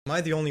Am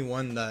I the only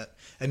one that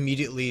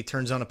immediately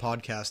turns on a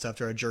podcast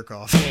after I jerk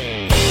off?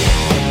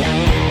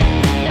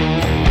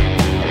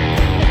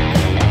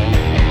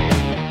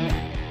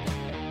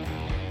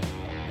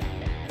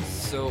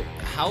 So,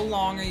 how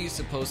long are you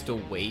supposed to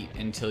wait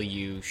until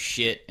you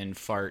shit and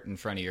fart in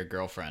front of your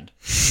girlfriend?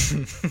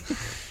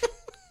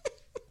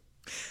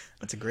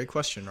 That's a great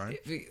question, right?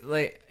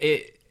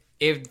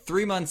 If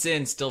 3 months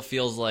in still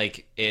feels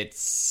like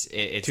it's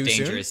Too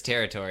dangerous soon?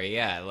 territory,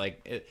 yeah.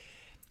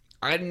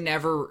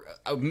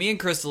 Me and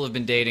Crystal have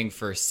been dating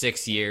for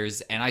 6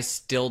 years, and I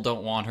still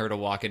don't want her to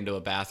walk into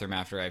a bathroom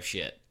after I've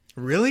shit.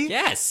 Really?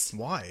 Yes.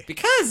 Why?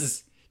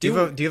 Because. Do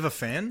you have a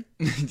fan?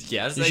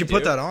 Yes, You should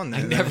put that on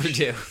there. I never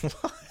do.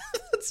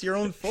 That's your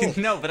own fault.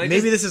 No, but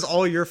maybe this is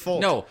all your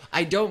fault. No,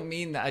 I don't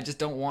mean that. I just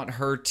don't want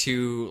her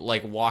to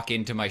like walk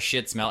into my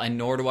shit smell, and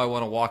nor do I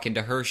want to walk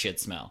into her shit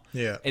smell.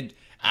 Yeah.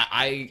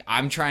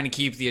 I'm trying to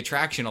keep the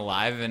attraction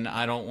alive, and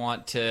I don't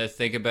want to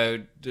think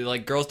about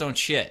like girls don't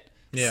shit.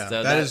 Yeah,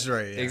 So that is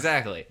right. Yeah.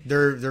 Exactly.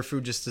 Their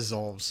food just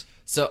dissolves.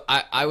 So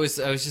I was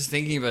just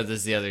thinking about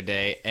this the other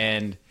day,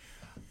 and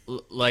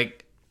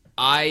like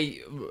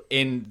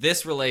in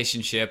this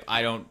relationship,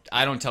 I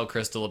don't tell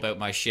Crystal about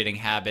my shitting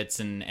habits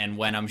and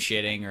when I'm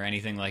shitting or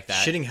anything like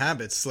that. Shitting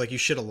habits, like you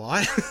shit a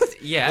lot?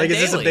 Yeah, like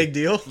daily. is this a big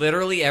deal?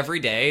 Literally every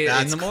day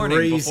That's in the morning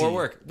crazy. before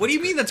work. What do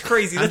you mean that's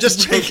crazy? I'm That's just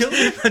joking.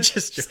 ridiculous. I'm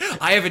just joking.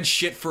 I haven't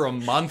shit for a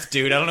month,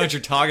 dude. I don't know what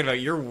you're talking about.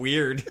 You're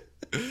weird.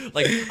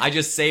 Like, I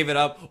just save it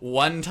up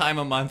one time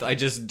a month. I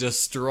just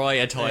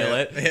destroy a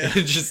toilet. Yeah.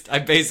 I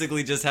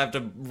basically just have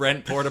to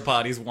rent porta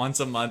potties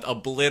once a month,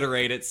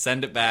 obliterate it,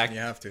 send it back. You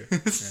have to.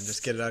 And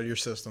just get it out of your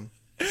system.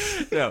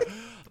 No,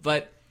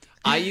 but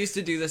I used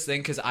to do this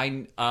thing because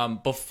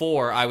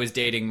before I was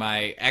dating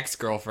my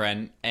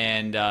ex-girlfriend,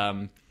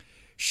 and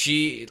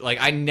she, like,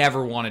 I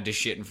never wanted to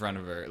shit in front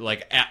of her,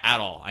 like, at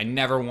all. I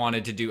never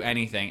wanted to do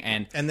anything,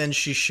 and then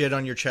she shit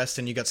on your chest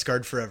and you got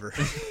scarred forever.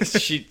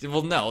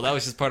 well, no, that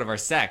was just part of our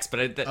sex, but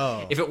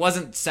if it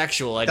wasn't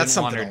sexual, I That's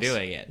didn't want her something else.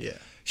 doing it. Yeah.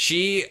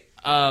 She,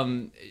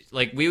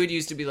 like, we would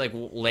used to be, like,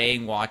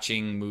 laying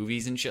watching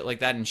movies and shit like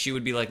that, and she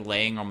would be, like,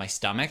 laying on my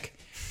stomach,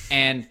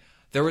 and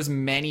there was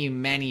many,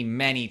 many,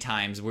 many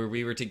times where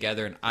we were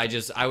together, and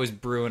I was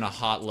brewing a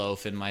hot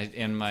loaf in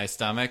my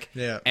stomach.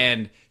 Yeah.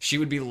 And she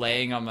would be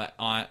laying on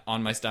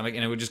my stomach,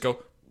 and it would just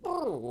go.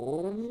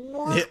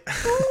 Yeah.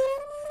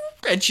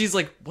 And she's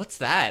like, "What's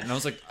that?" And I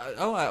was like,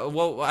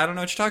 well, I don't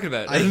know what you're talking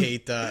about." I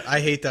hate that. I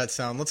hate that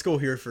sound. Let's go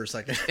here for a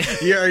second.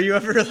 Yeah, are you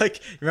ever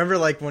like, remember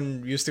like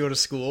when you used to go to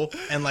school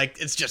and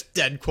like it's just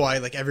dead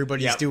quiet, like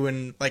everybody's Yep.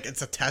 doing like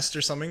it's a test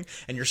or something,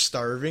 and you're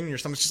starving, your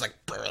stomach's just like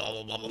blah,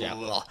 blah, blah, blah, Yeah.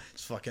 blah.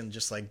 It's fucking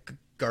just like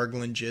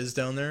gargling jizz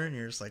down there, and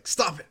you're just like,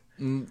 stop it,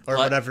 or what?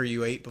 whatever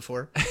you ate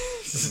before.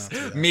 Doesn't have to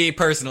be that. Me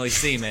personally,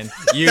 semen.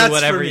 You That's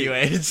whatever for me. you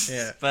ate.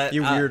 Yeah, But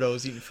you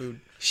weirdos eating food.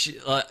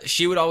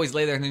 She would always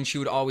lay there, and then she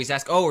would always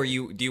ask, "Oh, do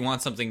you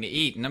want something to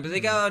eat?" And I'm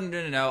like, "Oh,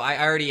 no,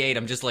 I already ate.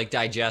 I'm just like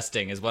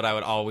digesting," is what I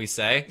would always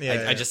say.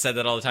 Yeah, I just said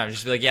that all the time.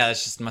 Just be like, "Yeah,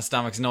 it's just my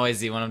stomach's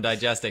noisy when I'm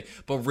digesting."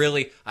 But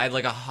really, I had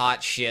like a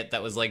hot shit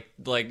that was like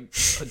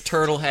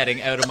turtle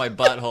heading out of my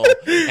butthole,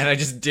 and I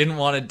just didn't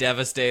want to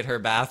devastate her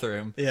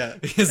bathroom. Yeah,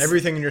 Because-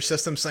 everything in your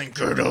system saying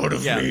 "get out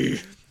of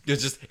me."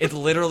 It's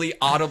literally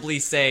audibly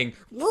saying,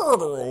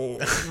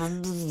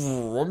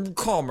 "I'm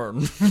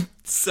coming."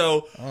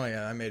 So Oh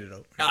yeah, I made it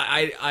up.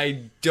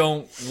 I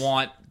don't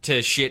want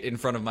to shit in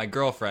front of my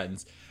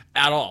girlfriends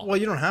at all. Well,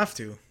 you don't have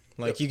to.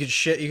 Like you could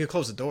shit. You could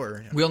close the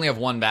door. We only have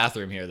one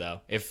bathroom here,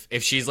 though. If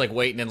she's like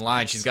waiting in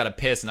line, she's got to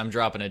piss, and I'm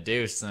dropping a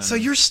deuce. And... So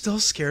you're still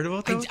scared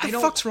about that? I What the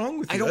don't- fuck's wrong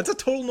with I you? don't- That's a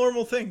total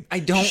normal thing. I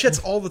don't- She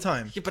shits all the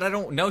time. Yeah, but I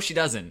don't know. She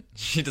doesn't.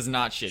 She does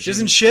not shit. She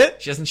doesn't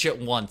shit? She hasn't shit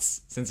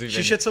once since we've She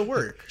been. shits at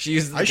work. She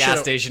uses the I gas shit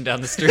at- station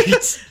down the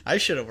street. I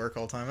shit at work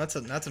all the time. That's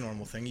a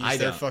normal thing. You I use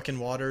their don't. fucking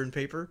water and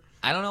paper.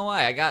 I don't know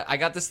why. I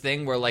got this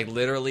thing where like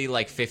literally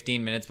like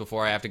 15 minutes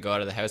before I have to go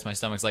out of the house, my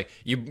stomach's like,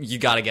 you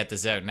got to get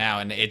this out now,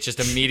 and it just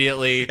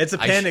immediately. It's a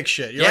panic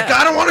shit. You're Yeah. like,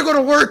 I don't want to go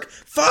to work.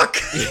 Fuck.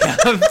 Yeah,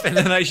 and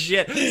then I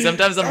shit.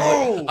 Sometimes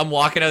No. I'm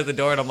walking out the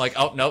door and I'm like,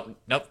 oh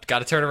nope, got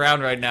to turn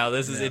around right now.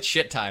 It's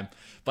shit time.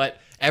 But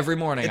every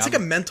morning, It's like a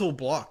mental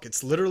block.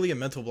 It's literally a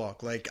mental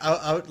block. Like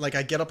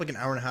I get up like an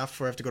hour and a half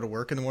before I have to go to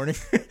work in the morning,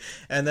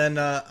 and then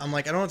I'm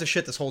like, I don't have to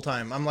shit this whole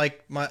time. I'm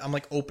like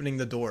opening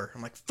the door.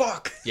 I'm like,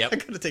 fuck. Yep. I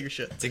gotta take a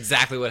shit. It's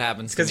exactly what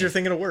happens Because to you're me.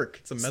 thinking of work.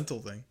 It's a mental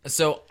thing.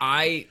 So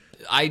I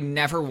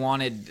never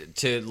wanted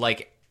to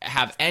like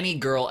have any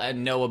girl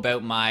know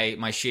about my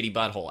shitty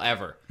butthole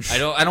ever. I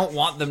don't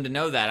want them to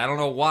know that. I don't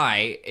know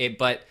why.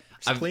 But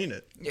Just clean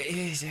it.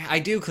 I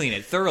do clean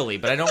it thoroughly,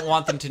 but I don't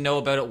want them to know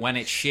about it when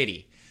it's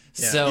shitty.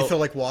 Yeah. So you feel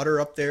like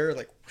water up there,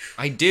 like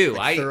I do.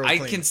 like thorough I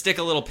clean. can stick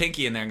a little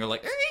pinky in there and go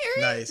like.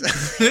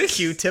 nice.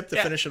 Q-tip to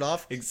Yeah. finish it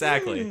off.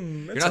 Exactly. that's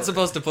You're not alright.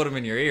 supposed to put them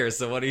in your ears,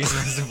 so what are you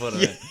supposed to put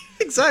them Yeah,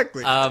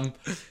 exactly.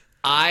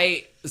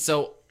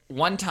 So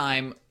one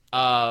time,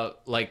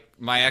 like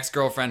my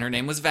ex-girlfriend, her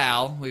name was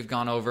Val. We've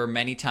gone over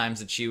many times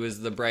that she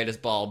was the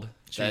brightest bulb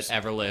that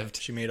ever lived.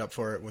 She made up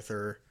for it with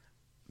her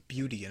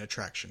beauty and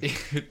attraction.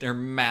 They're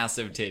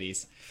massive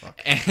titties.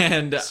 Fuck.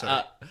 And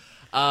Sorry.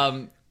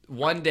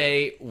 one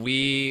day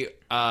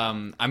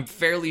I'm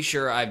fairly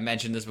sure I've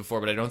mentioned this before,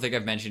 but I don't think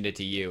I've mentioned it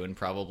to you and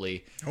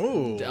probably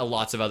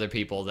lots of other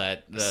people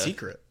that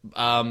Secret.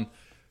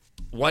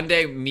 One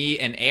day me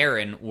and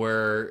Aaron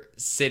were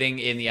sitting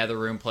in the other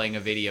room playing a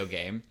video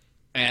game,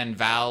 and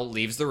Val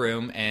leaves the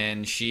room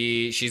and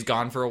she's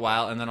gone for a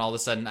while, and then all of a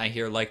sudden I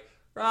hear like,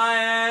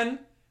 Ryan.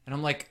 And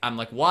I'm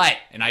like, what?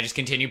 And I just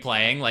continue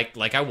playing like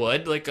I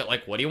would, like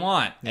what do you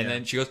want? And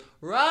then she goes,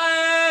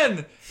 Ryan.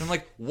 And I'm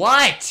like,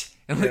 what?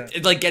 And I'm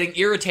like getting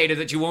irritated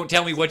that you won't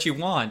tell me what you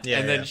want.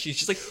 And then she's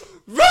just like,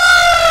 Run!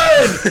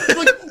 I'm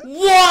like,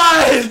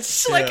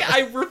 what? Like,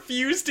 I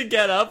refuse to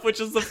get up, which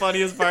is the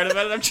funniest part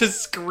about it. I'm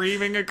just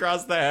screaming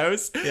across the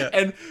house.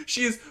 And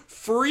she's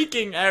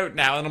freaking out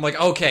now. And I'm like,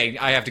 okay,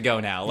 I have to go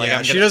now.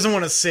 Like, she doesn't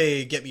want to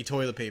say, get me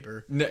toilet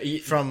paper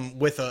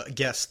with a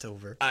guest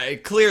over.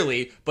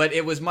 Clearly, but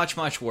it was much,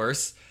 much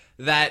worse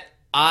that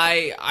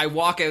I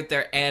walk out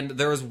there and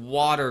there was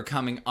water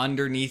coming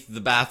underneath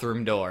the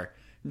bathroom door.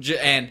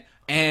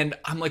 And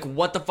I'm like,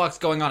 what the fuck's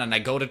going on? And I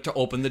go to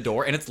open the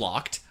door, and it's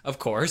locked, of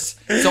course.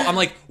 So I'm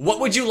like, what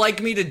would you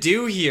like me to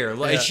do here?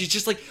 Like, she's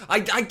just like,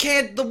 I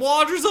can't, the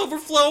water's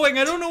overflowing.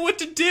 I don't know what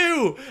to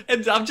do.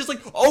 And I'm just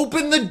like,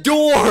 open the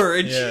door.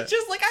 And she's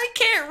just like, I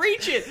can't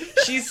reach it.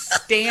 She's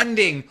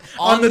standing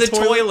on the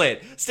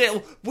toilet.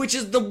 Which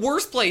is the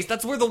worst place.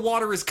 That's where the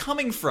water is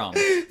coming from.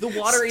 The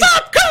water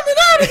Stop coming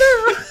out of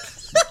there!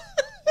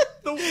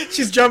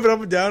 She's jumping up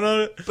and down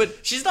on it. But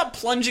she's not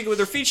plunging with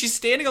her feet. She's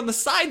standing on the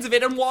sides of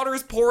it, and water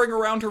is pouring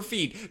around her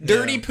feet.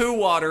 Dirty poo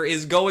water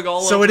is going all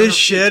over. So it is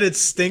shit. It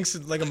stinks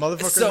like a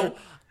motherfucker. So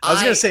I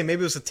was gonna say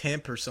maybe it was a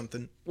tamp or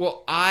something.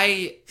 Well,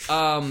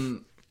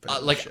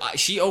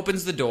 she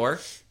opens the door,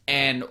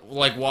 and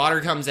like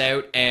water comes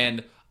out,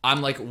 and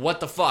I'm like,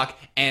 what the fuck?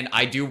 And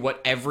I do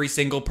what every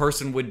single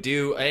person would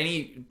do.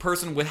 Any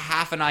person with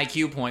half an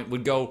IQ point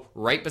would go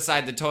right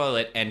beside the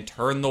toilet and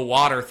turn the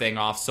water thing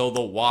off so the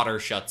water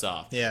shuts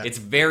off. Yeah. It's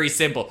very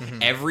simple.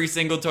 Every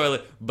single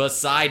toilet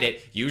beside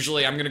it,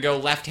 usually I'm going to go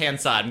left-hand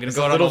side. I'm going to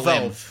go on a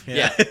valve. limb.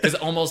 Yeah, because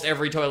almost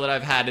every toilet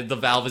I've had, the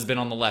valve has been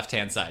on the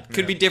left-hand side.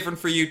 Could be different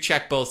for you.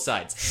 Check both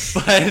sides.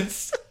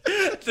 But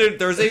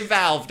there's a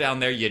valve down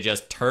there. You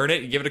just turn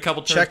it. You give it a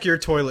couple turns. Check your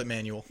toilet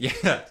manual.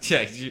 Yeah.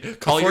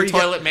 Call your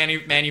toilet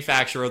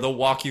manufacturer. They'll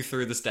walk you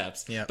through the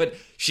steps. Yeah. But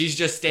she's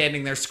just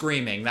standing there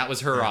screaming. That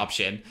was her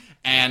option.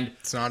 And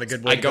it's not a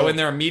good way I go in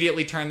there,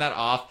 immediately turn that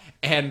off,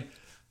 and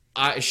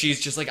she's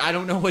just like, I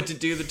don't know what to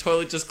do. The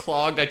toilet just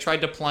clogged. I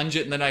tried to plunge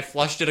it, and then I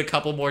flushed it a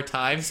couple more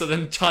times, so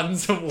then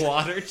tons of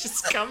water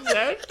just comes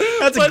out.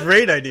 That's a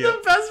great idea.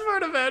 The best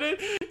part about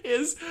it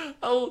is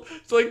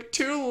like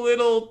two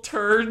little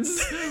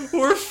turds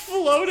were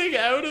floating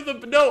out of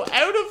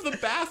the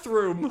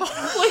bathroom,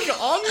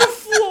 like on the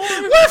floor.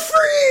 We're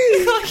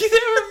free! Like they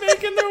were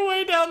making their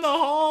way down the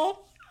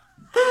hall.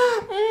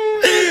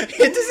 Did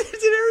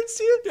Aaron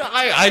see it?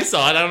 I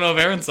saw it. I don't know if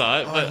Aaron saw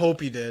it. But I hope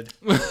he did.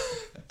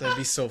 That'd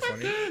be so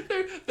funny.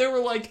 They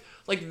were like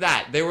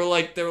that. They were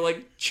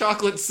like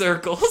chocolate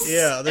circles.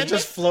 Yeah, they're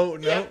just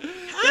floating out.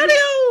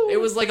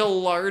 It was like a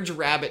large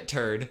rabbit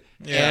turd,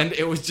 and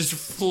it was just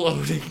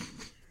floating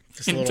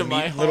just into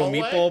my hallway. Little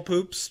meatball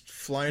poops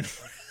flying.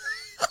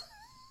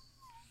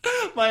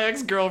 My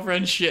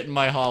ex-girlfriend shit in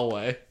my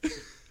hallway.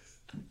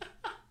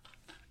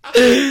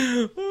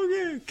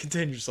 Okay,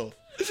 contain yourself.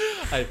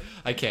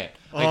 I can't.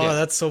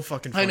 That's so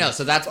fucking funny. I know,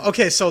 so that's...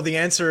 Okay, so the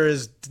answer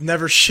is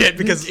never shit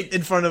because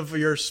in front of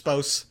your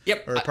spouse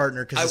or a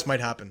partner, because this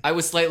might happen. I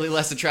was slightly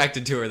less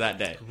attracted to her that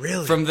day.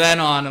 Really? From then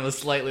on, I was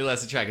slightly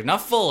less attracted.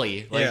 Not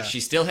fully. Like, she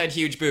still had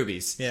huge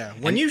boobies. Yeah.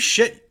 When you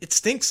shit, it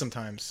stinks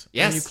sometimes.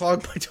 Yes. When you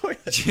clog my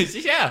toilet.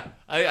 Yeah.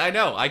 I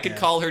know. I could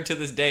call her to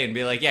this day and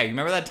be like, yeah, you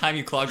remember that time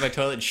you clogged my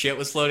toilet and shit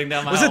was floating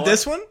down my hallway? Was it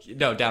this one?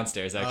 No,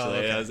 downstairs,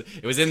 actually. Oh, okay.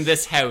 It was in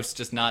this house,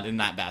 just not in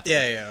that bathroom.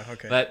 Yeah,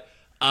 okay. But...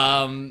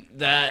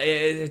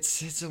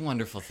 it's a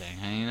wonderful thing.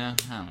 I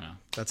don't know.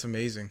 That's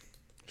amazing.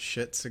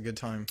 Shit's a good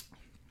time.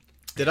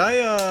 Did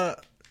I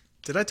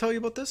tell you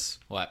about this?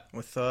 What?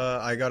 With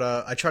I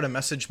tried to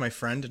message my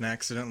friend and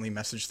accidentally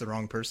messaged the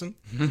wrong person.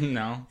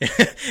 No.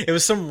 It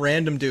was some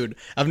random dude.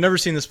 I've never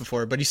seen this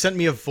before, but he sent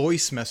me a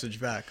voice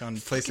message back on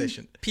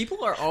PlayStation.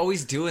 People are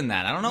always doing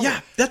that. I don't know. Yeah,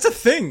 that's a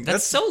thing.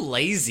 That's so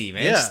lazy,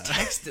 man. Yeah. Just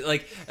text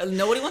like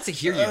nobody wants to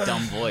hear your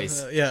dumb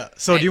voice. Yeah.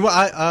 So do you want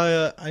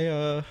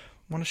I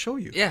want to show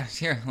you. Yeah,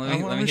 here.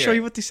 Let me show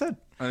you what they said.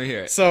 Let me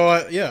hear it. So,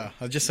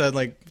 I just said,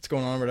 like, what's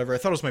going on or whatever. I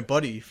thought it was my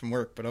buddy from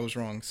work, but I was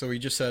wrong. So he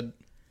just said...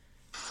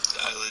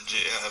 I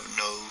legit have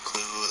no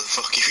clue who the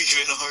fuck you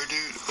even are,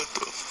 dude. What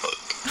the fuck?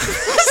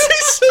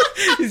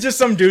 He's just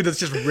some dude that's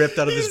just ripped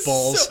out of his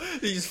balls.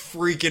 He's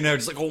freaking out.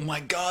 He's like, oh my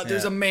god,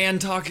 there's a man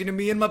talking to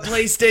me in my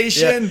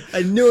PlayStation. Yeah. I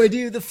had no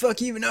idea who the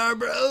fuck you even are,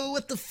 bro.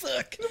 What the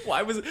fuck?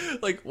 Why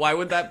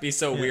would that be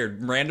so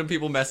weird? Random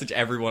people message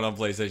everyone on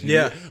PlayStation.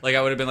 Yeah. Like,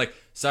 I would have been like,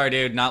 sorry,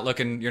 dude,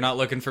 you're not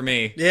looking for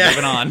me. Yeah.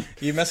 Moving on.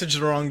 You messaged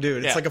the wrong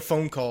dude. It's like a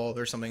phone call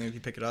or something. If you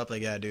pick it up,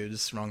 like, yeah, dude,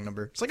 this is the wrong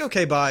number. It's like,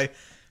 okay, bye.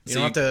 You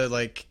don't have to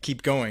like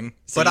keep going.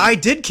 So But I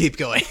did keep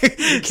going.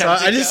 So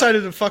I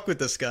decided to fuck with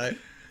this guy.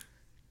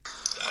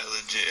 I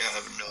legit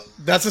have no.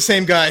 That's the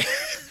same guy.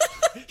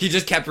 He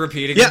just kept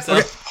repeating Yeah, himself.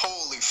 okay.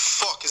 Holy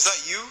fuck, is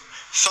that you?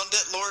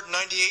 Sundet Lord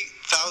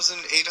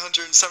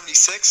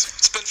 98,876?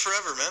 It's been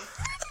forever, man.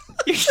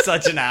 You're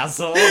such an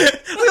asshole.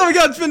 Oh my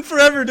god, it's been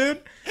forever,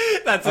 dude.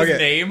 That's his Okay.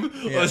 name.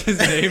 Yeah. Was his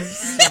name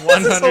his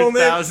whole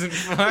name. 100,000?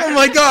 Oh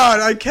my god,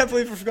 I can't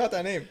believe I forgot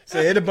that name. So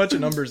he had a bunch of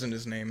numbers in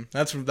his name.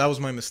 That was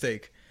my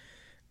mistake.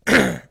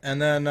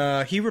 And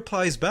then he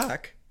replies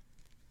back.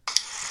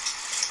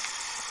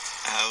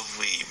 Have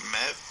we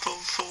met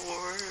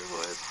before?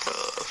 What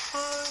the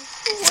fuck?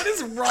 What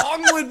is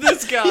wrong with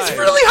this guy? He's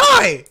really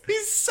high.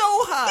 He's so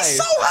high.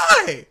 So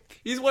high.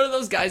 He's one of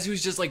those guys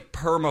who's just like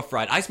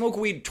perma-fried. I smoke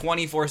weed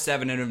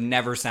 24/7 and have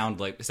never sounded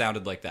like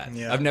that.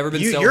 Yeah. I've never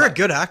been You're high. a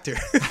good actor.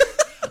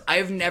 I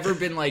have never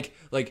been like,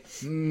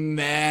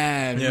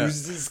 man, Yeah.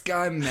 who's this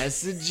guy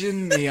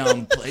messaging me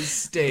on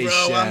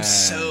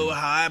PlayStation?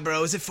 high,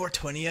 bro. Is it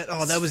 420 yet?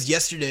 Oh, that was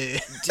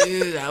yesterday.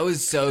 Dude, that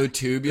was so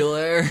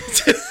tubular.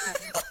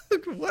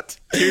 What?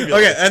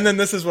 Okay, and then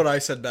this is what I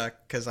said back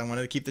because I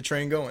wanted to keep the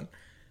train going.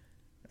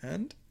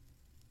 And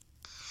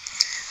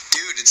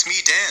Dude, it's me,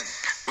 Dan.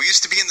 We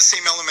used to be in the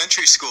same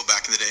elementary school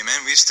back in the day,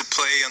 man. We used to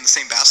play on the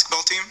same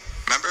basketball team.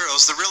 Remember? I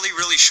was the really,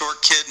 really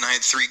short kid, and I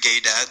had 3 gay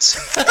dads.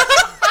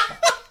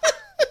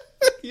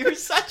 You're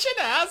such an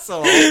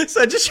asshole.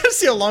 so I just trying to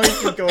see how long he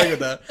keep going with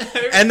that.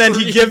 And then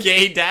he gives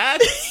gay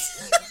dads.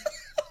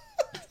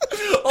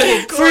 Oh,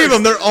 of course. 3 of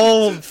them. They're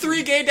all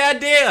 3 gay dad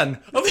Dan.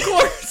 Of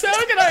course.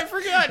 How could I have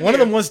forgotten? One of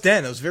them was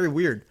Dan. It was very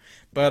weird.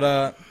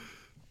 But,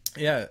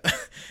 yeah.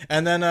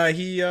 And then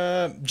he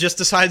just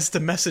decides to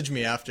message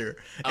me after.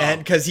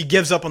 And because he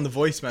gives up on the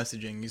voice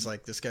messaging. He's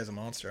like, this guy's a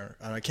monster.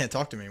 I can't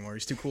talk to him anymore.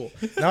 He's too cool.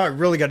 Now I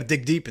really got to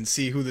dig deep and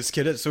see who this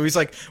kid is. So he's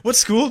like, what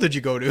school did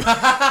you go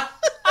to?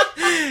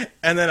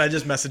 And then I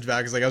just messaged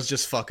back. It's like, I was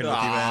just fucking with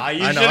you,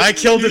 man. I know. I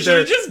killed it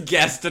there. You just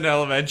guessed in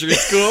elementary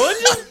school. And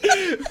just,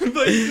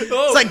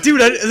 It's like,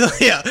 dude,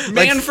 yeah.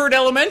 Like, Manford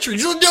Elementary.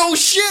 Just, no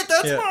shit,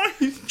 that's Yeah.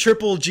 mine.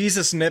 triple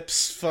Jesus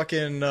nips,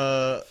 fucking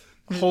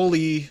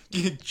holy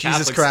Jesus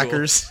Catholic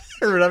crackers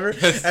or whatever.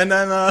 And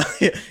then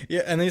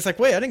yeah, and then he's like,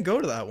 wait, I didn't go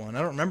to that one. I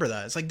don't remember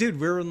that. It's like, dude,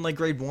 we were in like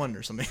grade 1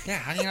 or something. Yeah,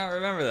 how do you not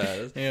remember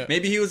that? Yeah.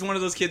 Maybe he was one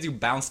of those kids who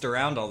bounced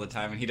around all the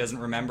time and he doesn't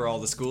remember all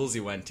the schools he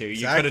went to. You could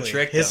Exactly. have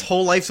tricked His him.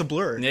 whole life's a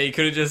blur. Yeah, you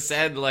could have just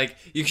said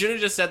you should have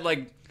just said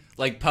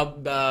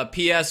pub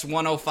PS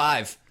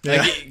 105.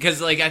 Yeah.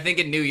 Because I think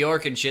in New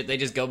York and shit they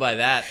just go by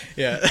that.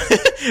 Yeah.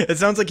 It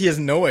sounds like he has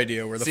no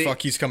idea where the See-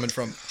 fuck he's coming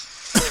from.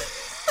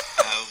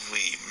 Have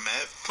we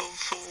met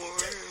before?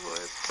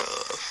 What the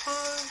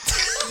fuck?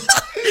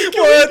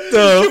 What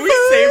the? Can we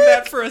save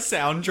that for a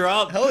sound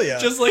drop? Hell yeah.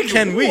 Just like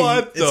Can we?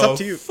 What It's the up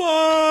to you.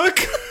 Fuck.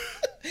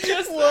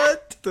 Just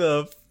What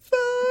the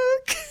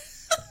fuck?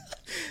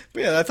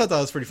 But yeah, I thought that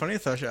was pretty funny. I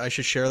thought I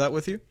should share that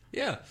with you.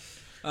 Yeah.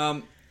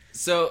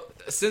 So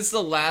since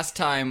the last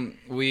time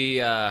we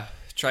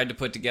tried to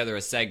put together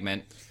a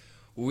segment,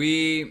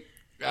 I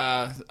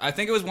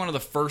think it was one of the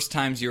first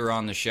times you were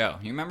on the show.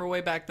 You remember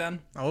way back then?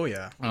 Oh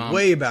yeah,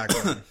 way back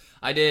when.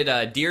 I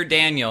did Dear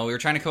Daniel. We were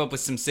trying to come up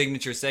with some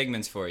signature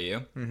segments for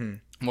you.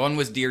 Mm-hmm. One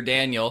was Dear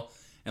Daniel,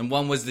 and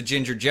one was the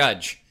Ginger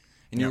Judge.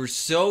 And you were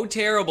so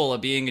terrible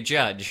at being a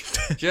judge.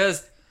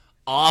 Just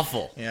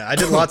awful. Yeah, I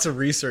did lots of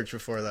research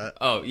before that.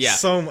 Oh, yeah.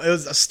 It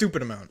was a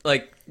stupid amount.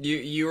 Like,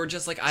 you were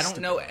just like, I don't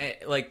know,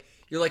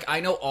 you're like, I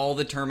know all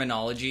the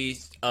terminology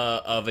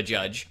of a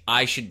judge.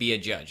 I should be a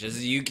judge. This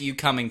is you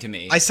coming to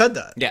me. I said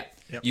that. Yeah.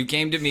 Yep. You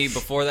came to me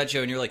before that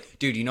show and you're like,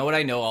 dude, you know what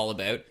I know all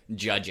about?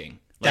 Judging.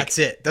 Like, That's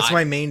it. That's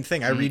my main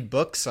thing. I read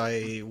books.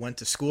 I went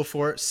to school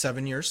for it,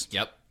 7 years.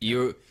 Yep.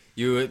 You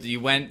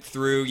went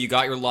through, you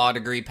got your law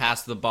degree,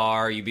 passed the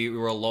bar, you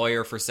were a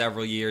lawyer for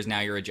several years,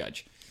 now you're a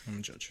judge. I'm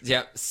a judge.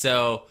 Yep.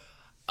 So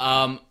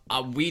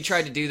we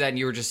tried to do that and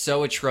you were just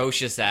so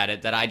atrocious at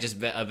it that I just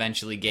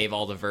eventually gave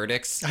all the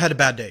verdicts. I had a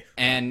bad day.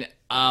 And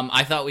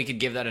I thought we could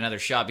give that another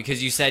shot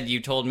because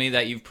you told me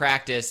that you've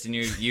practiced and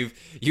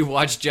you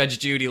watched Judge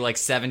Judy like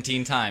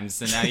 17 times,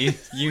 so now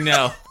you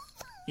know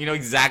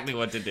exactly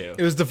what to do.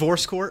 It was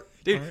divorce court.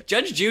 Dude, Right.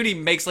 Judge Judy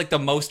makes like the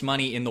most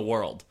money in the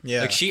world.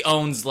 Yeah. Like she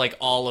owns like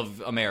all of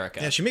America.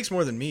 Yeah, she makes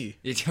more than me.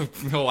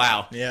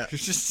 Wow. Yeah.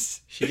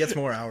 She gets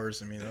more hours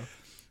than me though.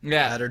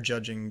 Yeah. At her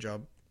judging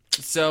job.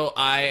 So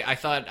I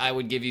thought I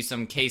would give you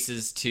some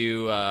cases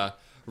to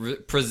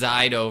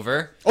preside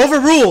over.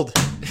 Overruled.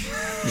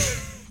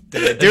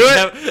 Did I do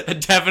it?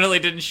 It definitely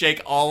didn't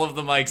shake all of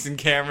the mics and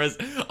cameras.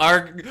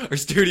 Our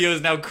studio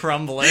is now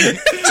crumbling.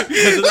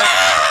 Because of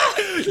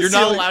that. You're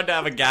not allowed to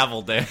have a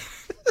gavel there.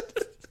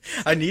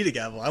 I need a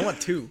gavel. I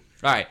want 2.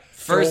 All right.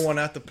 Throw one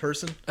at the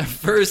person.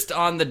 First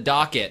on the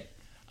docket.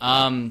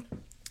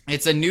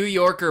 It's a New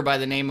Yorker by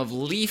the name of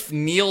Leif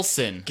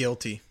Nielsen.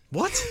 Guilty.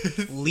 What?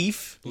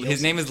 Leaf?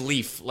 His name is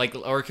Leif,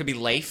 or it could be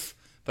Leif,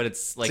 but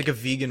it's It's like a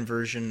vegan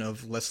version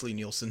of Leslie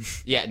Nielsen.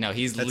 yeah, no,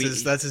 he's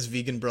Leif. That's his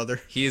vegan brother.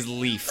 He is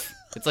Leif.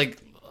 It's like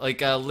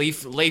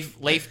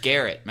Leif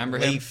Garrett. Remember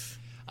him? Leaf.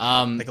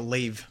 Like a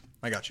lave.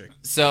 I got you.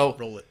 So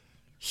Roll it.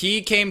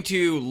 he came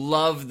to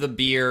love the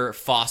beer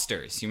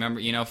Foster's. You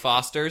know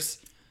Foster's?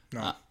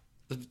 No.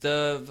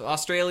 The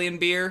Australian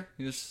beer.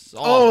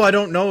 Oh, I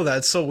don't know that.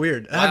 It's so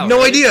weird. I Wow, have no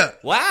really? idea.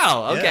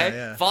 Wow. Okay.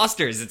 Yeah.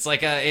 Foster's. It's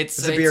like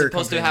it's a beer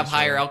supposed to company, have so-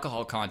 higher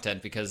alcohol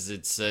content because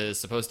it's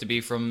supposed to be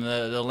from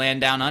the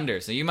land down under.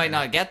 So you might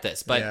not get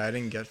this, but Yeah, I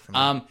didn't get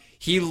from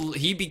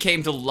he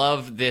became to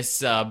love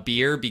this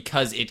beer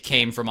because it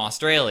came from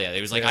Australia. It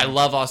was like, Yeah. I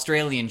love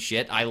Australian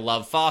shit. I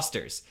love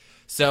Foster's.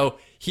 So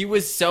he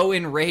was so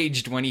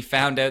enraged when he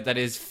found out that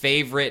his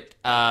favorite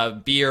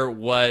beer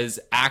was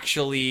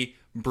actually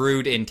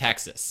brewed in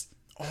Texas.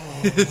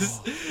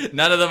 Oh.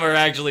 None of them are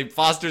actually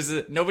Foster's.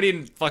 Nobody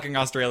in fucking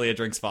Australia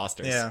drinks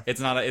Foster's. Yeah. It's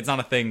not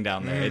a thing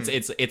down there.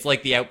 It's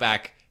like the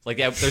Outback.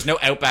 There's no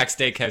Outback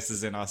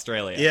steakhouses in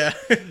Australia. Yeah.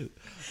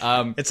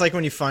 It's like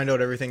when you find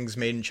out everything's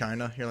made in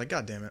China. You're like,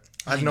 God damn it.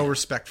 I have no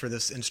respect for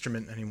this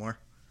instrument anymore.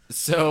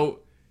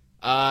 So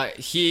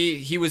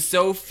he was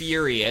so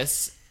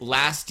furious.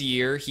 Last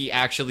year, he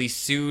actually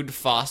sued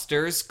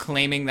Foster's,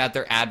 claiming that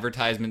their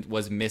advertisement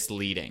was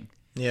misleading.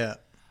 Yeah.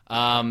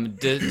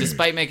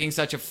 Despite making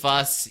such a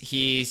fuss,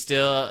 he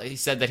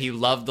said that he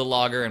loved the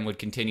lager and would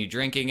continue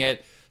drinking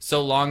it,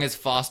 so long as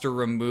Foster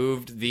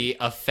removed the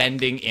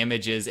offending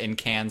images and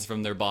cans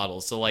from their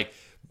bottles. So, like,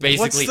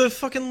 basically, What's the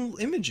fucking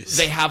images?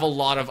 they have a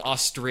lot of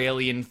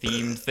Australian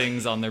themed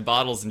things on their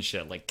bottles and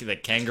shit, like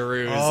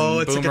kangaroos Oh,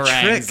 and it's like a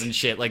boomerangs trick. and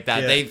shit like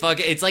that. Yeah.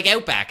 It's like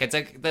Outback. It's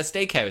like the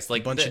steakhouse,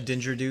 like Bunch of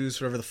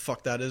dingerdoos, whatever the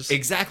fuck that is.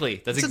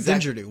 exactly. That's What's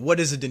exactly. a dingerdo? What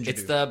is a dingerdo?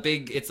 It's the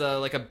big. It's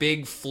like a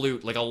big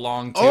flute, like a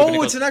long tube. Oh, and it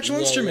it's goes an actual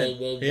whoa, instrument.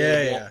 whoa, whoa, whoa,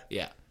 Yeah, whoa.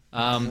 yeah.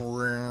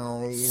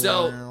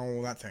 So-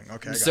 that thing.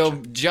 Okay. I So,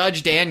 gotcha.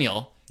 Judge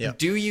Daniel, Yeah.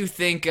 do you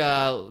think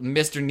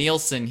Mr.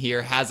 Nielsen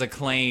here has a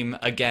claim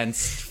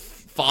against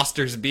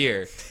Foster's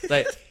beer?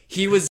 Like,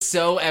 he was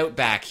so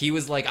Outback. He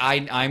was like,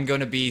 I'm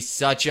going to be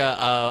such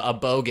a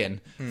bogan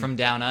from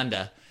down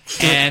under.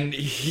 And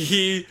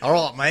he, All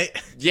right, mate.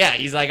 yeah,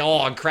 he's like,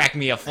 oh, crack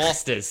me a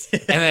Foster's.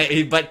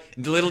 But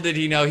little did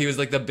he know he was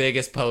like the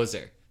biggest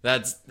poser.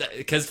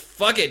 Because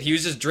fuck it, he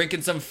was just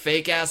drinking some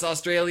fake ass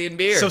Australian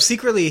beer. So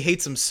secretly he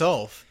hates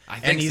himself, I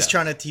think and he's so.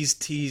 trying to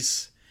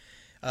he's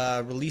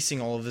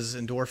releasing all of his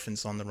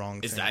endorphins on the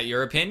wrong Is thing. that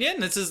your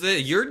opinion?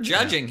 You're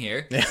judging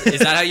here. Is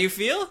that how you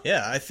feel?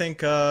 Yeah, I think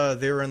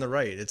they were in the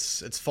right.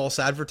 It's false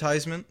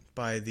advertisement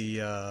by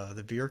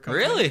the beer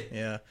company. Really?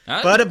 Yeah.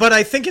 Huh? But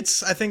I think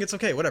it's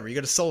okay. Whatever. You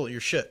got to sell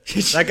your shit.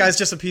 That guy's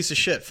just a piece of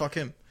shit. Fuck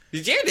him.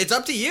 Dude, it's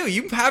up to you.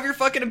 You have your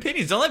fucking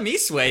opinions. Don't let me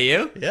sway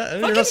you. Yeah, you're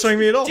Fucking not swaying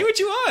me at all. Do what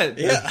you want.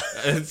 Yeah.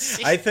 You're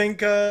I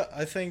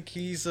think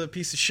he's a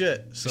piece of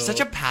shit. So.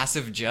 such a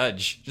passive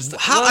judge.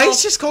 I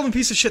just called him a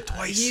piece of shit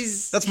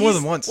twice. That's more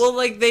than once. Well,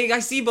 like I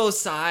see both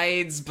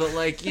sides, but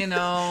like You know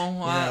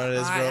how it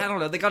is, bro. I don't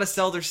know. They gotta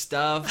sell their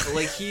stuff. But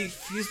like he's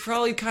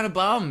probably kind of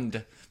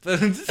bummed. But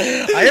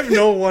I have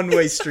no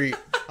one-way street.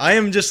 I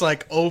am just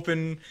like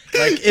open.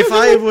 Like if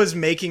I was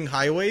making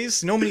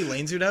highways, you know how many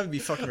lanes you'd have? It'd be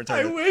fucking retarded.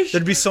 I wish.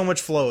 There'd be so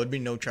much flow. It'd be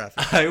no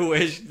traffic. I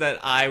wish that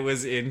I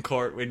was in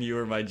court when you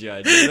were my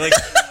judge. You're like,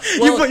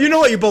 well, you know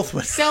what? You both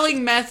win.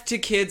 selling meth to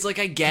kids, like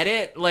I get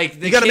it. Like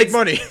the You gotta make kids-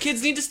 money.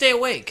 Kids need to stay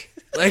awake.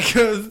 Like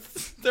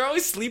they're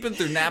always sleeping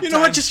through nap You time.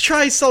 know what? Just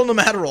try selling them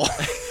Adderall.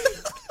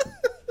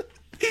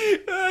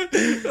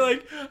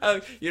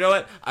 like, you know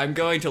what? I'm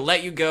going to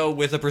let you go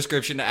with a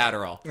prescription to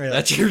Adderall. Yeah.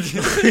 That's your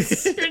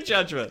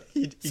judgment.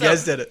 You So,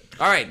 guys did it.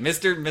 All right,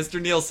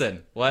 Mr.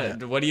 Nielsen. What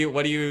do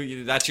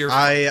you? That's your.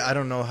 I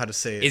don't know how to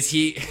say it. Is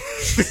he?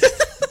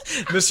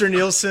 Mr.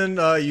 Nielsen,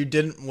 you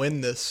didn't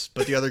win this,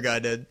 but the other guy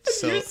did.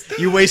 So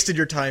you wasted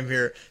your time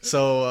here.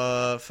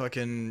 So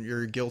fucking,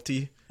 you're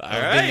guilty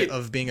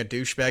of being a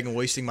douchebag and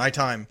wasting my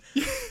time.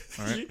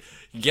 All right.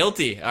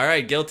 Guilty. All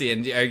right, guilty.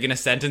 And are you gonna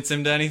sentence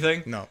him to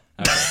anything? No.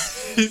 Okay.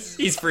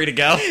 He's free to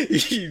go.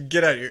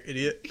 Get out of here,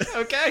 idiot.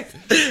 Okay.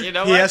 You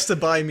know He what? has to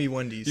buy me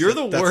Wendy's. You're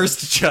the That's-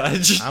 worst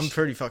judge. I'm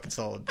pretty fucking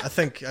solid. I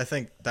think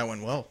that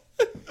went well.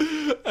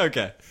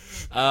 Okay.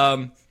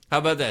 How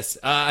about this?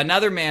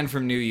 Another man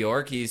from New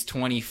York, he's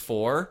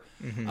 24,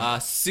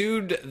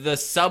 sued the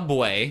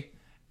Subway.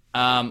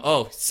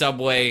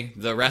 Subway,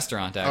 the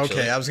restaurant, actually.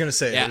 Okay, I was gonna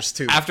say Yeah, there's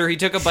two. after he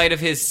took a bite of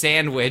his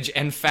sandwich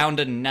and found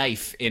a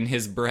knife in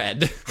his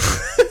bread.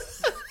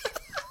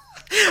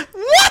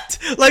 What?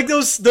 Like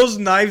those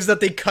knives that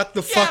they cut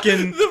the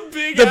fucking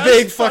the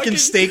big fucking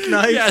steak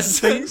knife Yes,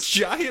 things?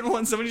 giant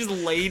one. Somebody just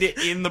laid it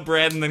in the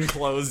bread and then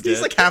closed He's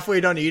it. like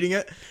halfway done eating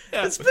it.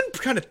 Yeah. It's been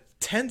kind of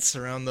tense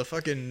around the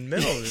fucking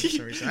middle for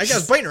some reason. I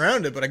was biting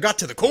around it, but I got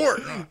to the core.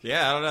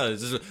 Yeah, I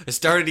don't know. I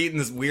started eating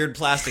this weird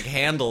plastic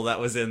handle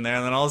that was in there,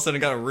 and then all of a sudden it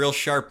got real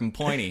sharp and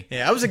pointy.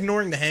 Yeah, I was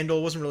ignoring the handle.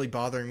 It wasn't really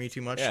bothering me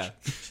too much. Yeah,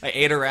 I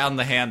ate around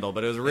the handle,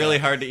 but it was really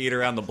hard to eat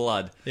around the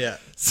blood. Yeah.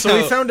 So- So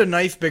he found a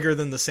knife bigger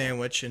than the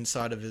sandwich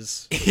inside of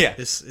his Yeah.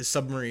 his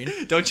submarine.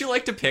 Don't you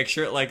like to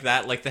picture it like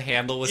that? Like the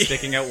handle was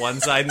sticking out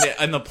one side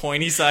and the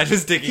pointy side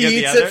was sticking He out the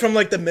eats other? it from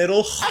like the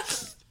middle,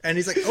 and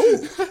he's like,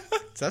 "Oh,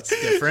 that's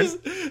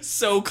different."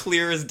 So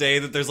clear as day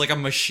that there's like a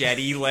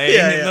machete laying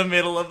Yeah, in yeah. the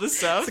middle of the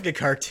stuff. It's like a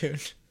cartoon.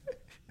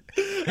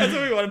 That's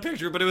what we want to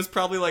picture, but it was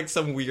probably like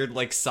some weird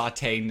like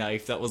saute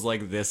knife that was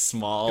like this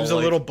small. It was a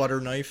little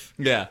butter knife.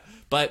 Yeah,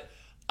 but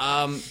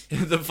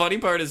the funny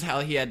part is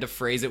how he had to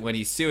phrase it when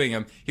he's suing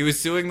him. He was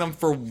suing them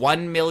for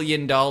 $1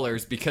 million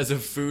because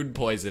of food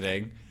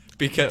poisoning.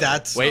 Because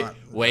that's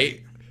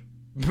wait,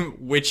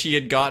 which he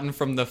had gotten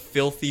from the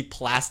filthy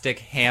plastic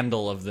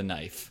handle of the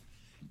knife.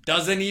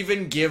 Doesn't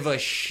even give a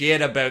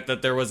shit about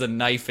that there was a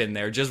knife in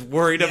there. Just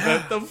worried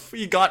about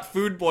he got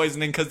food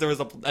poisoning because there was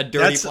a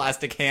dirty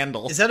plastic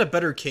handle. Is that a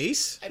better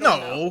case?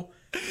 Know.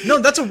 No,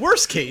 that's a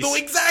worse case. No,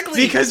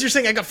 exactly. Because you're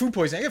saying I got food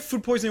poisoning. I got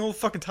food poisoning all the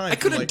fucking time. I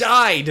could have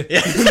died.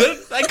 Yeah.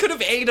 I could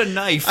have ate a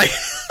knife.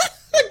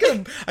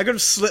 I could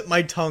have slit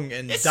my tongue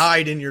and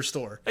died in your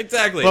store.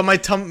 Exactly. But my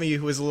tummy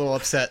was a little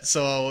upset,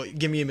 so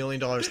give me $1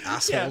 million,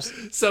 assholes.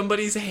 Yeah.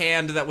 Somebody's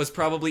hand that was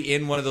probably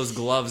in one of those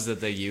gloves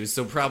that they use,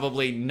 so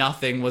probably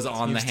nothing was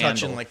on the handle.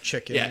 Touching like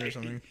chicken or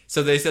something.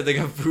 So they said they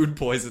got food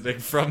poisoning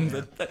from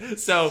the.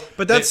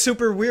 But that's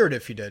super weird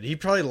if he did. He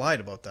probably lied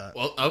about that.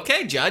 Well,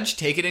 okay, Judge,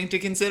 take it into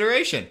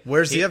consideration.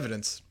 Where's the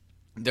evidence?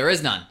 There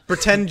is none.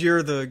 Pretend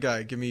you're the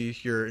guy. Give me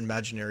your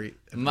imaginary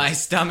evidence. My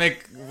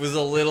stomach was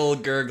a little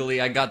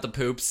gurgly. I got the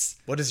poops.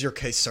 What is your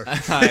case, sir?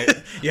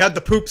 You had the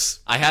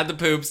poops. I had the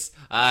poops.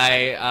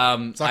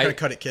 It's not gonna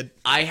cut it, kid.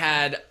 I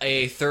had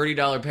a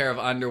 $30 pair of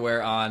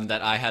underwear on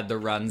that I had the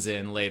runs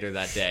in later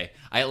that day.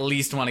 I at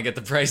least want to get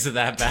the price of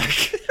that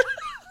back.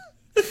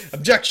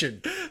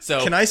 Objection.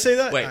 So can I say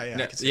that? Wait,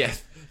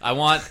 I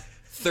want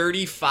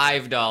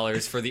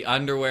 $35 for the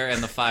underwear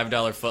and the $5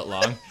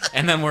 footlong,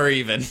 and then we're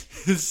even.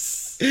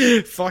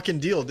 Fucking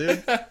deal,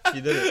 dude.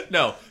 You did it.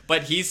 No,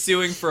 but he's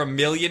suing for $1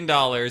 million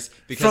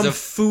because of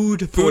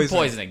food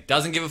poisoning.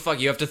 Doesn't give a fuck.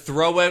 You have to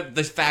throw out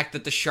the fact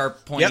that the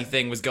sharp pointy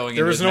thing was going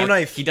into his mouth. There was no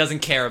knife. He doesn't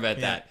care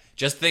about that.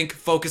 Just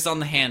focus on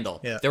the handle.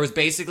 Yeah. There was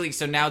basically,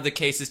 so now the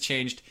case has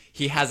changed.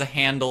 He has a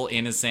handle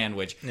in his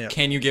sandwich. Yeah.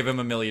 Can you give him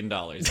 $1 million?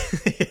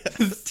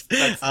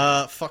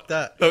 Fuck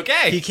that.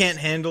 Okay. He can't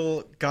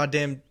handle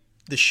goddamn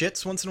the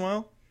shits once in a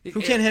while?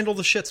 Who can't handle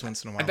the shits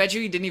once in a while? I bet you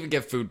he didn't even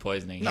get food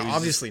poisoning. No,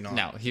 obviously not.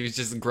 No, he was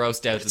just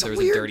grossed out that there was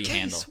a dirty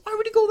handle. Why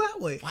would he go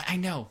that way? I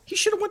know. He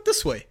should have went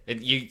this way.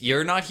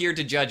 You're not here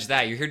to judge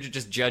that. You're here to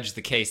just judge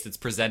the case that's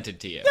presented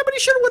to you. Yeah, but he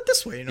should have went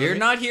this way. You know You're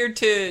not here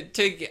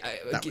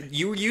to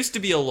you used to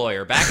be a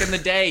lawyer. Back in the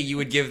day, you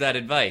would give that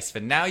advice,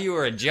 but now you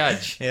are a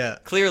judge. Yeah.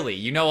 Clearly,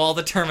 you know all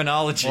the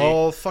terminology.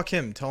 Well, fuck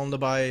him. Tell him to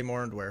buy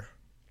more underwear.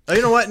 Oh,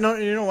 you know what? No,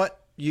 you know what?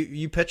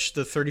 You pitched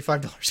the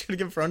 $35 you're gonna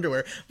give him for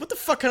underwear. What the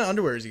fuck kind of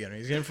underwear is he getting?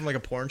 He's getting from like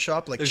a porn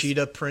shop, like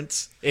cheetah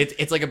prints.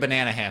 It's like a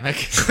banana hammock.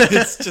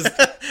 It's just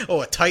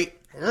a tight.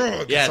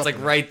 Yeah, it's like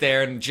right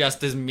there, and just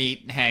his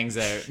meat hangs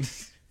out.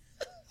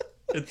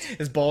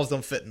 His balls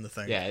don't fit in the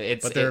thing. Yeah,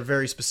 but they're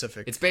very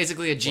specific. It's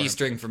basically a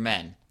G-string for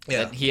men.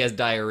 Yeah, that he has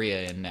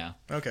diarrhea in now.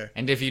 Okay,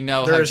 and if you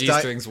know how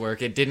G-strings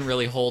work, it didn't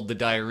really hold the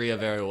diarrhea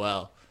very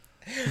well.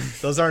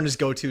 Those aren't his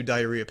go-to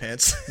diarrhea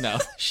pants. No.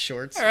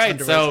 Shorts. All right,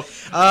 underwear.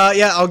 So...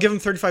 yeah, I'll give him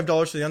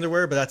 $35 for the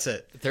underwear, but that's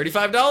it.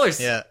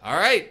 $35? Yeah. All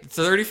right,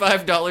 so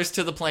 $35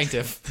 to the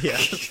plaintiff. Yeah.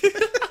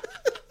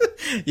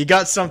 You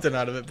got something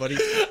out of it, buddy.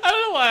 I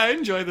don't know why I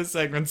enjoy this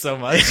segment so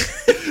much.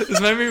 This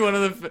might be one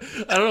of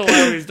the... I don't know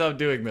why we stopped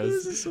doing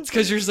this. It's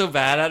because you're so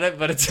bad at it,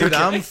 but it's Dude,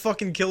 okay. I'm a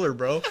fucking killer,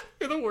 bro.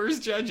 You're the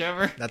worst judge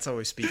ever. That's how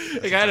we speak.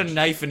 Like, I had a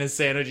knife in his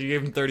sandwich, you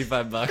gave him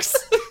 $35.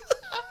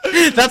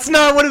 That's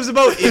not what it was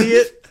about,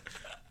 idiot.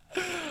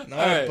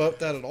 Not about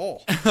that at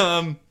all.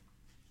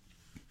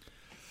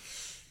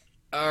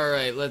 All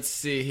right, let's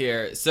see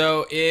here.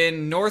 So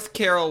in North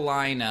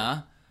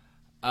Carolina,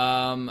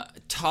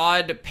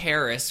 Todd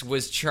Paris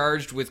was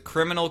charged with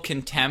criminal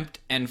contempt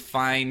and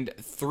fined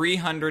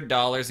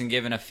 $300 and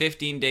given a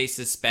 15-day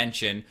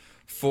suspension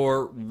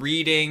for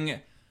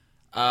reading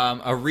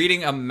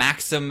a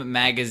Maxim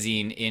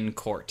magazine in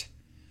court.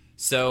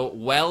 So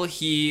while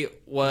he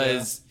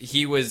was,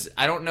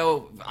 I don't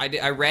know,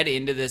 I read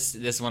into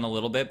this one a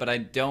little bit, but I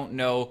don't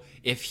know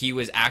if he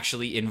was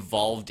actually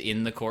involved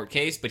in the court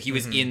case, but he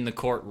was in the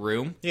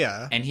courtroom.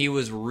 Yeah. And he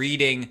was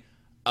reading,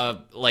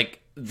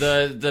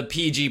 the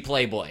PG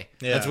Playboy.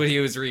 Yeah. That's what he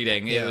was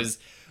reading. Yeah. It was,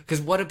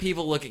 because what are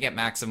people looking at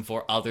Maxim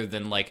for other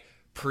than,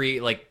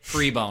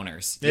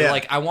 pre-boners? You're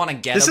like, I want to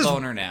get a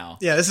boner now.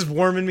 Yeah, this is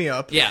warming me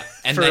up. Yeah.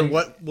 And for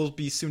what will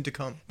be soon to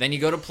come. Then you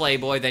go to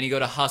Playboy, then you go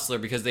to Hustler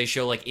because they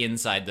show,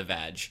 inside the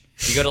vag.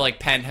 You go to,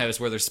 Penthouse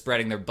where they're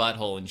spreading their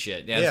butthole and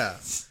shit. Yeah.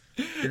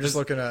 You're just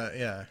looking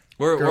at,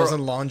 girls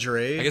in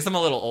lingerie. I guess I'm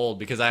a little old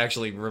because I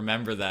actually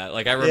remember that.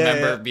 I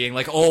remember being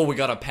like, oh, we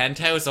got a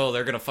Penthouse? Oh,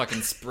 they're going to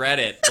fucking spread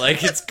it.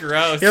 It's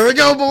gross. Here we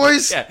go,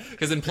 boys. Yeah,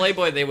 because in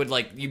Playboy, they would,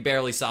 you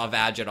barely saw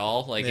vag at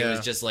all. It was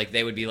just,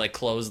 they would be,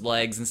 closed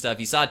legs and stuff.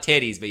 You saw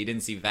titties, but you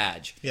didn't see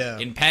vag. Yeah.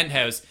 In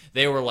Penthouse,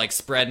 they were,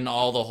 spreading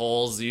all the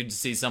holes. You'd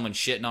see someone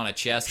shitting on a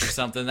chest or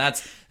something.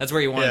 That's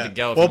where you wanted to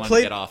go if you wanted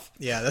to get off.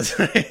 Yeah, that's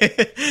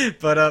right.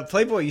 But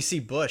Playboy, you see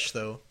bush,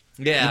 though.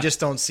 Yeah. You just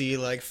don't see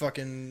like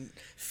fucking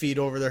feet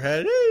over their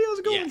head. Hey, how's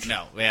it going?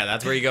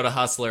 That's where you go to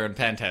Hustler and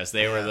Penthouse.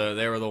 They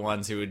were the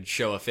ones who would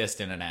show a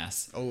fist in an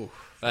ass. Oh,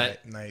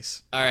 But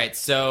nice. all right,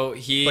 so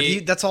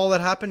that's all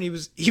that happened. He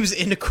was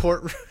in a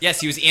courtroom.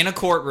 Yes, he was in a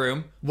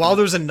courtroom while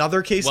there was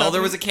another case. While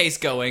there was a case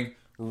going,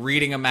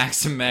 reading a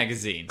Maxim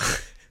magazine.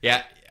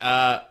 Yeah,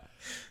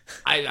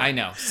 I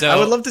know. So I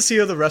would love to see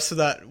how the rest of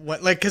that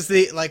went. Like, because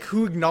they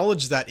who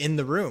acknowledged that in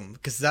the room?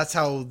 Because that's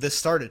how this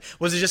started.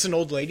 Was it just an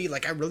old lady?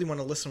 Like, I really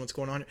want to listen to what's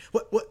going on.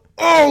 What?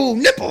 Oh,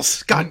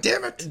 nipples! God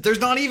damn it! There's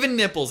not even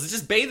nipples. It's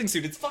just bathing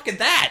suit. It's fucking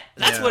that.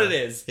 That's what it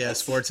is. Yeah,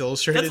 Sports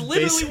Illustrated. That's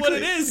literally basically what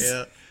it is.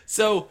 Yeah.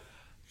 So,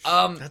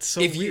 that's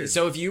so weird.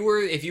 If you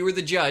were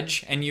the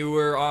judge and you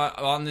were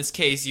on this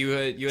case, you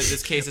had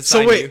this case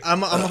assigned. So wait,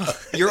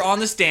 you're on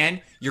the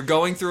stand. You're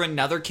going through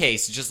another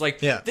case. It's just like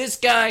this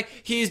guy,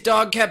 his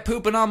dog kept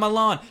pooping on my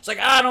lawn. It's like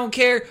I don't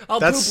care. I'll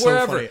poop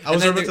wherever. Funny. I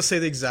was about to say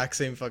the exact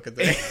same fucking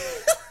thing.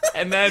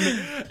 and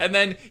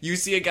then you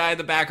see a guy in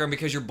the background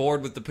because you're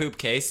bored with the poop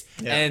case,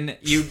 and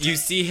you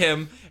see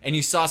him and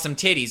you saw some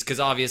titties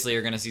because obviously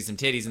you're going to see some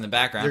titties in the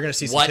background. You're going to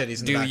see some titties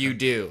in the background. What do you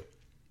do?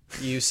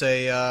 You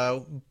say,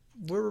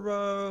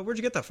 where'd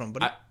you get that from,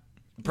 buddy?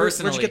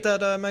 Personally, where'd you get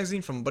that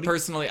magazine from, buddy?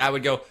 Personally, I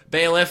would go,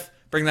 bailiff,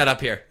 bring that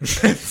up here.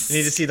 You need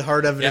to see the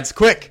hard evidence,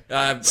 quick.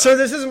 Sir,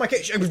 this isn't my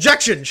case.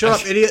 Objection! Shut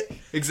up, idiot.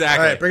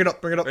 Exactly. All right, bring it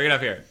up. Bring it up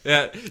here.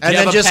 Yeah. Do and you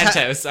then have just a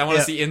penthouse? I want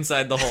to see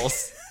inside the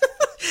holes.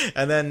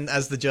 And then,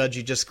 as the judge,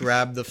 you just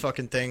grab the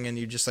fucking thing and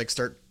you just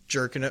start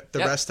jerking it the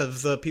rest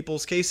of the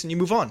people's case and you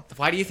move on.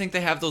 Why do you think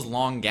they have those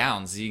long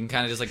gowns? You can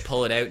kind of just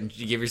pull it out and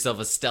you give yourself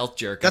a stealth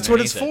jerk. That's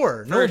what it's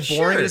for. No,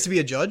 boring it is to be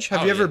a judge.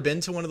 Have you ever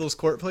been to one of those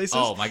court places?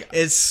 Oh my god,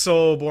 it's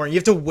so boring. You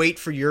have to wait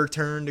for your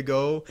turn to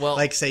go. Well,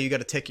 say you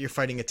got a ticket, you're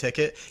fighting a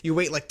ticket. You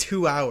wait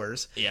 2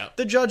 hours. Yeah.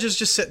 The judge is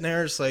just sitting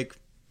there, it's like,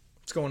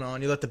 what's going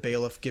on? You let the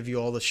bailiff give you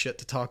all the shit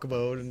to talk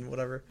about and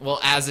whatever.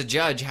 Well, as a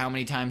judge, how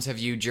many times have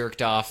you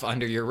jerked off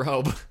under your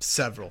robe?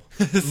 Several.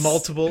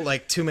 Multiple,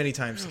 too many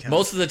times to count.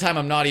 Most of the time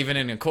I'm not even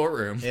in a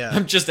courtroom. Yeah.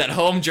 I'm just at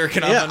home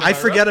jerking off under I my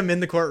forget robe. I'm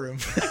in the courtroom.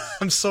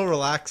 I'm so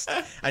relaxed.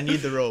 I need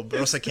the robe or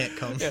else I can't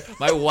come. Yeah.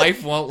 My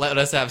wife won't let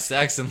us have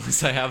sex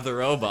unless I have the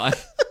robe on.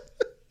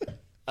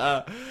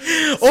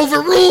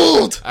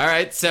 Overruled. All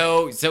right,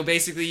 so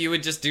basically you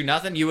would just do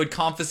nothing. You would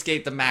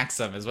confiscate the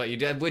Maxim, is what you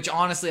did. Which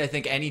honestly, I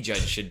think any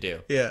judge should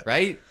do. Yeah.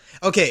 Right.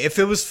 Okay. If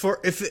it was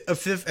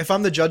if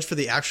I'm the judge for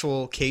the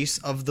actual case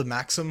of the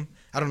Maxim,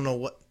 I don't know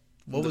what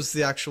was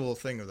the actual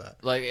thing of that.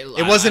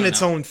 It wasn't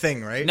its own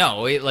thing, right?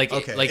 No. It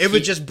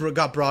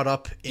got brought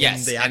up in the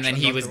actual. And then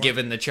he was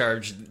given the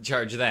charge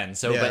then.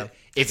 So, Yeah. but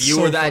if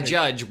you were that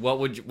judge, what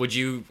would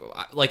you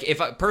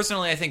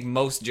personally? I think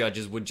most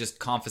judges would just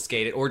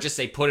confiscate it or just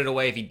say put it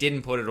away. If he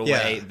didn't put it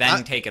away,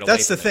 then take it away.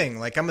 That's the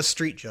thing. I'm a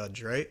street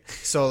judge, right?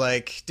 So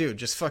dude,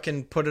 just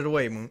fucking put it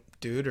away,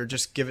 dude, or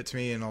just give it to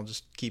me and I'll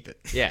just keep it.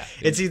 Yeah.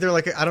 It's either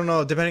I don't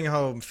know, depending on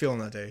how I'm feeling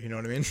that day. You know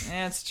what I mean?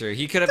 That's true.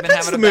 He could have been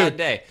having a bad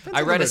day.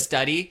 I read a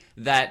study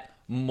that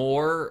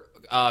more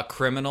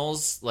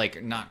criminals,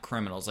 not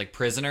criminals,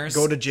 prisoners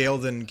go to jail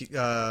than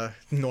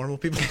normal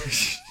people.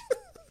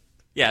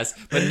 Yes,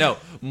 but no,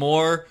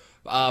 more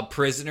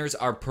prisoners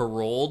are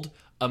paroled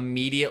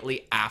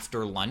immediately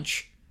after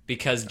lunch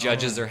because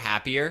judges are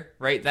happier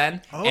right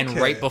then, and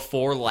right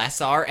before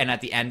less are, and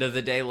at the end of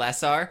the day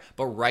less are,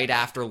 but right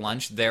after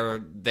lunch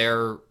they're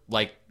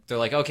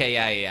like, okay,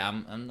 yeah,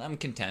 I'm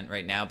content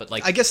right now, but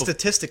I guess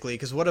statistically,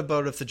 because what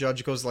about if the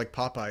judge goes like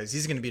Popeyes?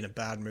 He's gonna be in a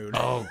bad mood.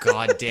 Oh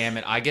god damn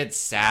it! I get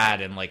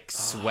sad and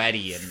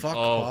sweaty and fuck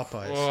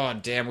Popeyes. Oh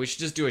damn, we should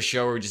just do a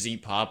show where we just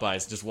eat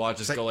Popeyes, just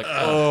watch us go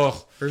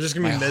we're just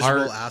gonna be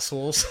miserable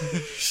assholes.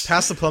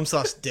 Pass the plum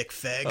sauce, dick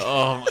fag.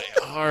 Oh,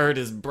 my heart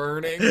is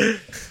burning.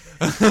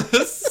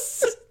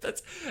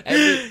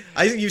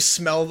 You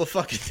smell the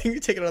fucking thing.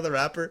 You take it out of the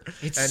wrapper.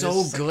 It's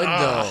so good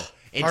though.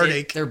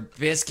 Heartache. Their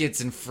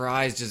biscuits and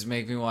fries just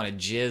make me want to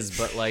jizz,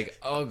 but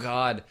oh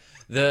god,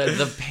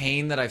 the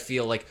pain that I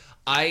feel,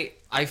 I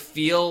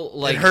feel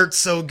like it hurts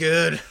so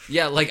good.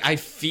 Yeah, I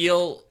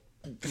feel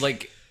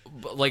like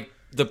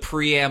the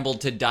preamble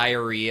to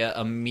diarrhea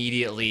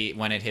immediately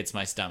when it hits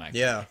my stomach.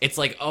 Yeah, it's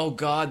oh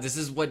god, this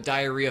is what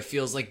diarrhea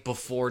feels like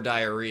before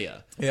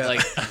diarrhea. Yeah,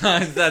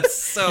 that's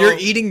so. You're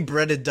eating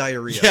breaded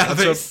diarrhea. Yeah,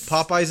 that's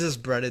what Popeyes is,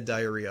 breaded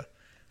diarrhea.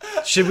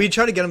 Should we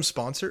try to get them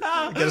sponsored?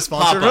 Get a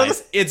sponsor?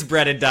 Popeyes, it's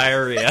breaded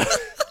diarrhea.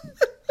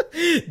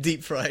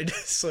 Deep fried,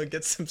 so it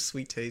gets some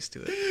sweet taste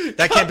to it.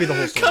 That can't be the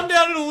whole story. Come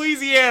down to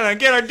Louisiana and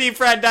get our deep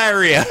fried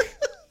diarrhea.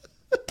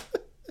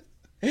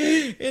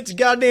 It's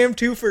goddamn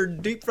for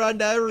deep fried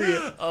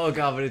diarrhea. Oh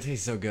god, but it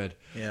tastes so good.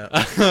 Yeah,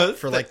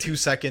 for 2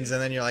 seconds,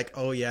 and then you're like,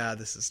 oh yeah,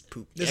 this is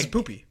poop. This is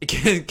poopy.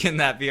 Can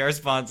that be our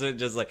sponsor?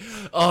 Just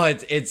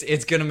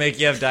it's gonna make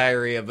you have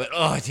diarrhea, but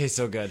it tastes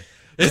so good.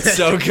 It's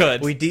so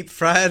good. We deep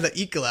fry the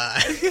E.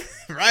 coli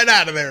right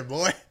out of there,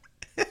 boy.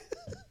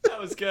 That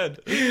was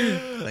good.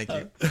 Thank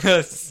you.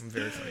 I'm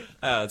very funny.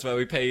 That's why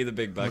we pay you the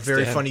big bucks. I'm a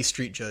very funny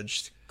street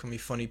judge. Call me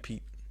Funny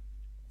Pete.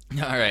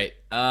 All right.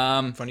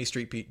 Funny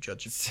Street Pete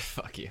judge.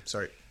 Fuck you.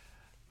 Sorry.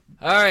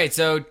 All right.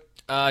 So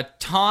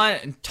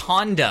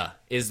Tonda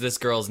is this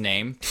girl's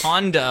name.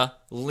 Tonda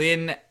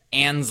Lynn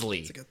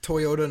Ansley. Like a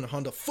Toyota and a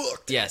Honda.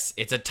 Fucked. Yes,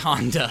 it's a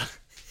Tonda.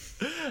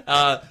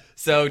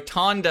 So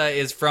Tonda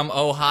is from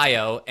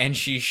Ohio, and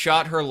she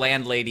shot her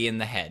landlady in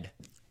the head.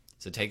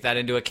 So take that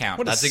into account.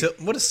 What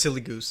a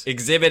silly goose.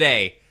 Exhibit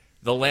A,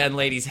 the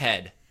landlady's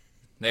head.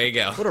 There you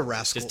go. What a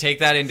rascal. Just take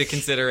that into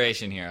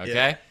consideration here, okay?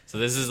 Yeah. So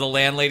this is the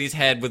landlady's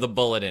head with a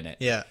bullet in it.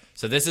 Yeah.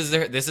 So this is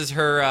her this is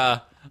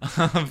her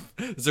way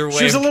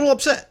She was a little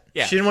upset.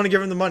 Yeah. She didn't want to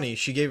give him the money.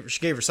 She gave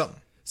her something.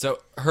 So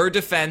her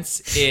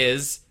defense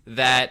is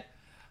that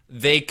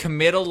they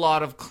commit a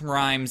lot of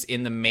crimes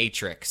in the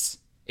Matrix.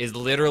 Is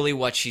literally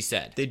what she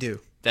said. They do.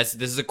 This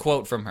is a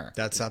quote from her.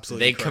 That's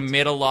absolutely They correct.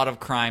 commit a lot of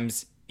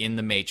crimes in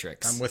the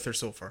Matrix. I'm with her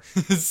so far.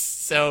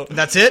 So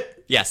That's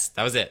it? yes,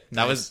 that was it.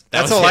 That's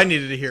was all it. I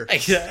needed to hear.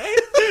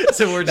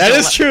 So we're That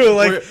is true.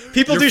 Like,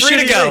 people do you're free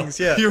to shitty go. things.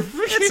 Yeah. You're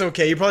free It's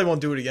okay. You probably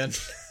won't do it again.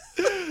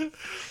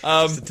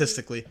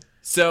 Statistically.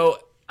 So,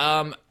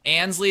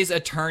 Ansley's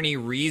attorney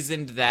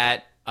reasoned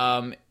that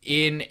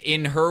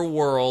in her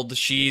world,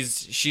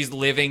 she's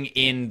living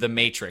in the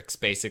Matrix.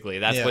 Basically,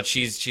 that's what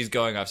she's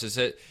going off. So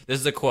this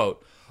is a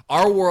quote: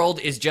 "Our world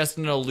is just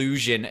an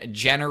illusion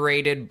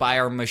generated by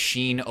our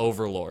machine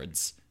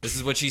overlords." This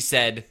is what she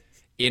said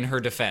in her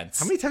defense.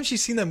 How many times has she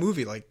seen that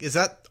movie? Like, is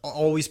that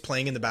always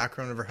playing in the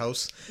background of her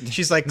house?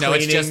 She's like No,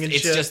 cleaning it's and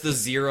just shit. the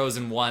zeros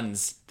and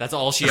ones. That's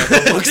all she ever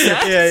looks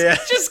at. Yeah.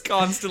 Just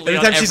constantly.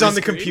 Every time she's every on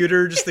the screen.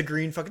 computer, just the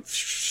green fucking.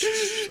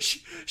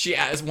 She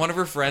as one of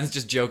her friends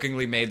just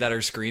jokingly made that her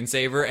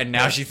screensaver, and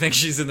now she thinks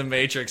she's in the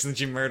Matrix and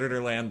she murdered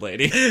her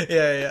landlady.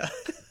 Yeah.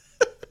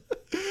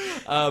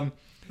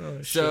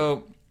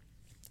 So,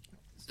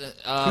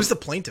 Who's the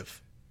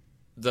plaintiff?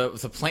 the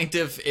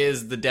plaintiff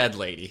is the dead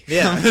lady.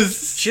 Yeah,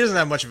 she doesn't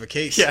have much of a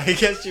case. Yeah, I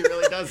guess she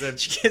really doesn't.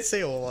 She can't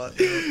say a whole lot.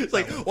 It's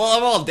like, well,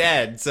 I'm all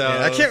dead, so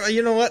I can't.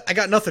 You know what? I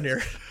got nothing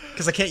here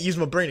because I can't use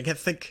my brain. I can't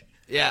think.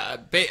 Yeah,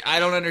 I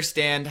don't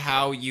understand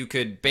how you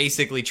could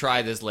basically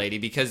try this lady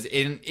because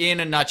in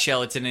a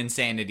nutshell, it's an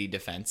insanity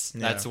defense.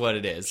 That's what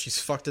it is. She's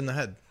fucked in the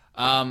head.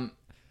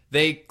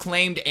 They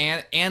claimed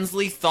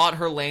Ansley thought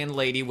her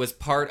landlady was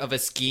part of a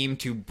scheme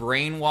to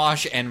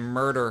brainwash and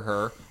murder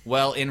her,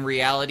 while in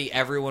reality,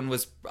 everyone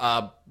was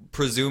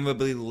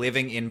presumably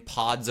living in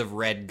pods of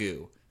red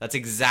goo. That's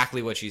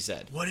exactly what she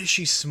said. What is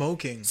she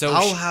smoking? So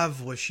I'll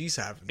have what she's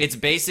having. It's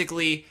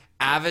basically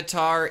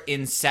Avatar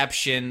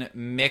Inception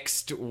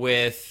mixed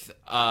with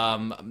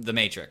The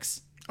Matrix.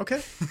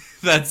 Okay.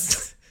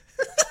 That's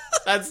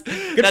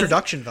Good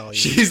production value.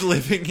 She's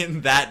living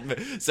in that.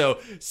 So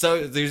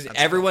there's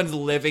everyone's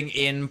living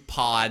in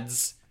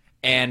pods,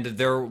 and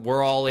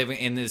we're all living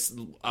in this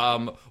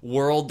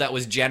world that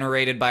was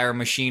generated by our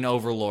machine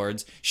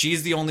overlords.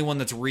 She's the only one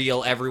that's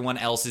real. Everyone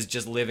else is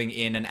just living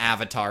in an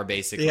avatar,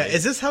 basically. Yeah,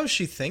 is this how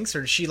she thinks,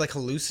 or does she like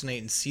hallucinate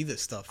and see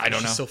this stuff? I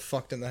don't know. She's so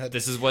fucked in the head.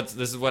 This is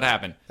what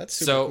happened. That's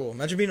super cool.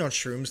 Imagine being on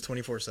shrooms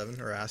 24/7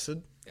 or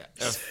acid.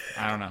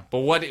 I don't know. But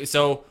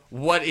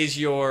what is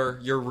your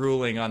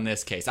ruling on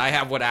this case? I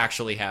have what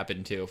actually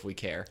happened too, if we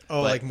care.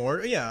 Oh, but, like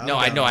more? Yeah. No,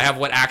 I know. I have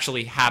what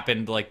actually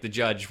happened, like the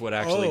judge, what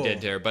actually Oh.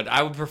 did to her. But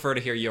I would prefer to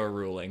hear your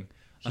ruling.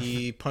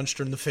 He punched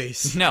her in the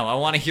face. No, I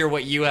want to hear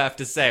what you have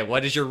to say.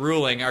 What is your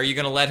ruling? Are you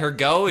going to let her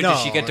go? No,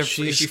 Does she get to? Is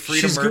she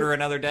free to she's murder go-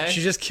 another day?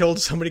 She just killed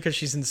somebody because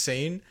she's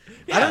insane.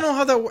 Yeah. I don't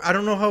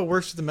know how it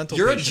works with the mental.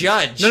 You're a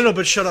patient. judge. No,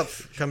 but shut up.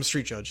 I'm a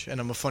street judge,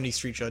 and I'm a funny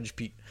street judge,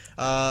 Pete.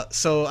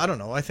 So I don't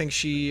know. I think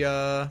she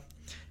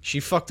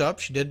fucked up.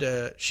 She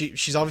did.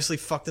 She's obviously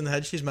fucked in the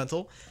head. She's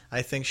mental.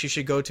 I think she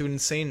should go to an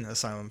insane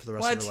asylum for the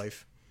rest of What? her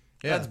life.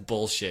 Yeah. That's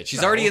bullshit. She's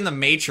No. already in the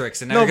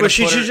Matrix, and now No, you're gonna but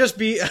she put should her just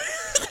be.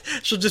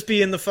 She'll just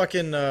be in the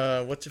fucking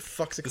what the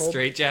fuck's it the called?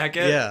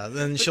 straitjacket. Yeah,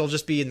 then she'll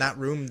just be in that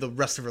room the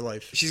rest of her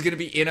life. She's gonna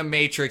be in a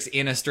Matrix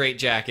in a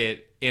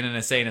straitjacket in an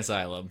insane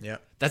asylum. Yeah.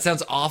 That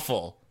sounds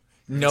awful.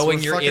 That's Knowing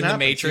what you're fucking in the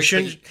happens.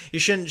 Matrix. You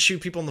shouldn't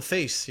shoot people in the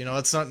face. You know,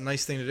 that's not a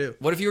nice thing to do.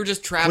 What if you were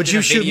just trapped Would in you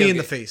a shoot video me in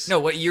the ga- face? No,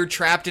 what you're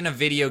trapped in a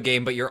video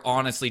game, but you're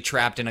honestly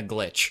trapped in a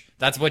glitch.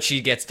 That's what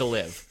she gets to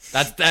live.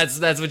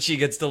 That's what she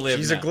gets to live.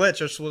 She's now. a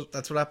glitch.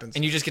 That's what happens.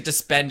 And you just get to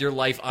spend your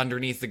life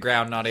underneath the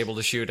ground, not able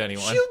to shoot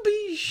anyone.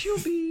 She'll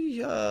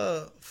be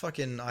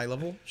fucking eye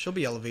level. She'll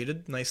be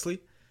elevated nicely.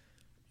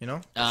 You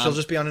know, she'll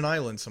just be on an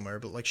island somewhere,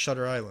 but like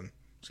Shutter Island,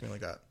 something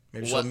like that.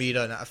 Maybe she'll What- meet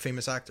a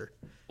famous actor.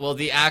 Well,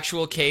 the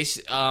actual case,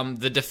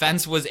 the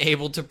defense was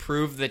able to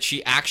prove that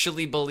she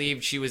actually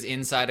believed she was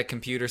inside a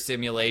computer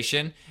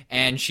simulation,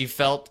 and she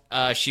felt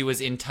she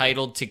was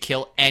entitled to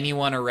kill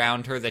anyone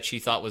around her that she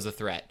thought was a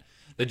threat.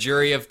 The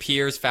jury of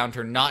peers found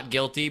her not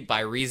guilty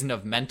by reason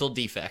of mental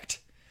defect.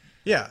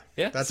 Yeah,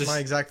 Yeah, that's so my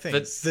exact thing.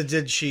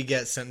 Did she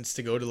get sentenced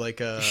to go to like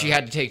a? She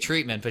had to take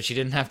treatment, but she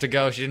didn't have to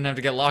go. She didn't have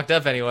to get locked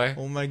up anyway.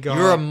 Oh my god!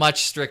 You're a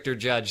much stricter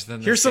judge than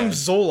this Here's some guy.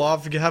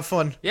 Zoloft. You can have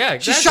fun. Yeah, She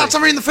exactly. shot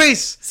somebody in the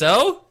face.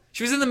 So?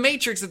 She was in the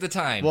Matrix at the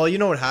time. Well, you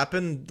know what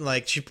happened?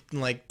 Like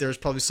there's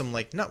probably some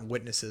like not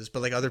witnesses,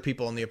 but like other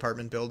people in the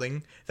apartment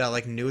building that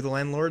like knew the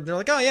landlord. They're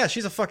like, oh yeah,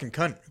 she's a fucking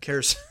cunt. Who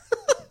cares?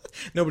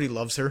 Nobody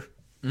loves her,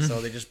 so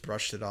they just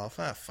brushed it off.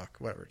 Ah, fuck,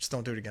 whatever. Just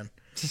don't do it again.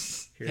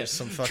 Here's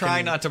some fucking...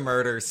 Try not to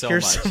murder so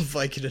Here's much. some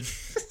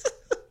Vicodin.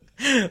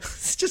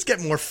 Let's just get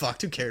more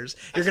fucked. Who cares?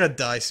 You're gonna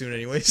die soon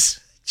anyways.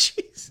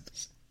 Jesus.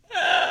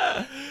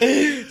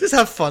 Just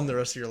have fun the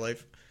rest of your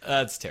life.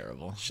 That's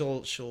terrible.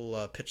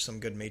 She'll pitch some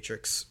good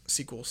Matrix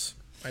sequels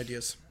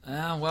ideas.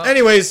 Well.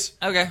 Anyways.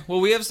 Okay. Well,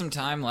 we have some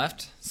time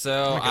left,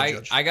 so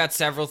judge. I got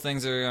several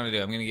things that we're gonna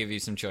do. I'm gonna give you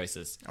some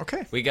choices.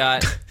 Okay.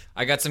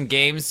 I got some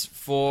games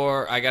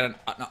for. I got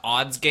an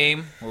odds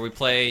game where we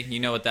play. You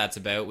know what that's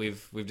about.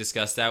 We've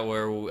discussed that.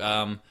 Where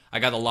I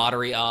got the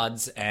lottery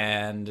odds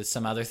and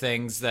some other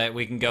things that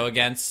we can go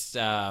against.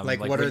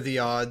 What are the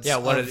odds? Yeah,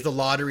 what of the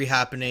lottery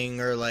happening,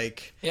 or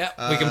like? Yeah,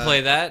 we can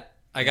play that.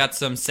 I got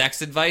some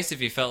sex advice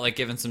if you felt like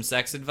giving some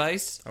sex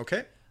advice.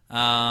 Okay.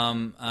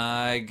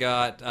 I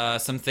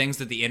got some things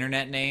that the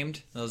internet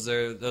named. Those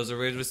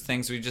are just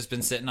things we've just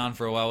been sitting on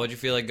for a while. What'd you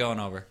feel like going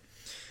over?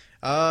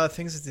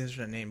 Things that the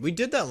internet named. We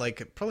did that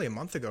like probably a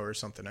month ago or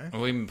something, eh?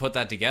 We can put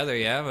that together,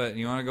 yeah. But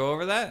you want to go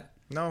over that?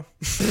 No.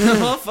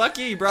 Well, fuck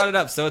you. You brought it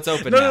up, so it's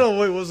open. No.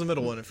 Wait, what was the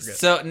middle one? I forget.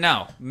 So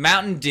no,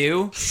 Mountain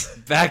Dew.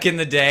 Back in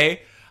the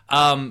day.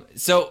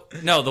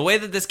 The way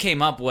that this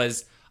came up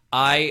was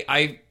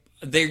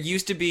there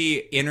used to be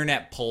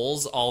internet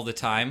polls all the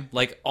time.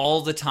 Like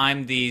all the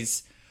time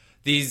these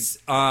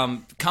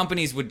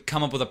companies would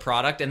come up with a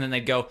product and then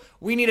they'd go,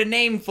 we need a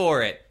name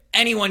for it.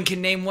 Anyone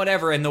can name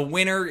whatever, and the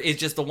winner is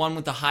just the one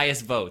with the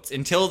highest votes.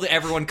 Until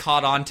everyone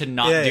caught on to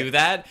not do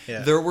that,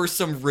 there were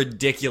some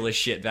ridiculous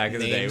shit back in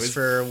the day. It was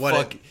for what?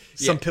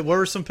 What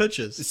were some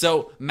pitches?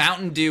 So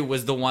Mountain Dew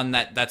was the one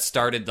that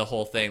started the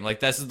whole thing. Like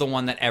this is the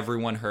one that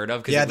everyone heard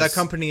of. Yeah, that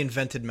company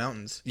invented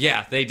mountains.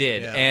 Yeah, they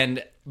did,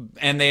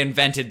 and they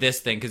invented this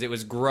thing because it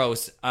was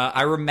gross.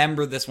 I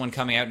remember this one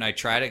coming out, and I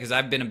tried it because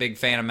I've been a big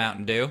fan of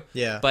Mountain Dew.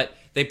 Yeah, but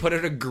they put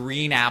out a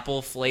green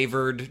apple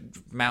flavored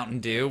Mountain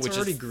Dew, which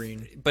already is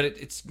green, but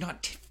it's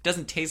not.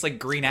 Doesn't taste like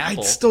green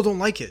apple. I still don't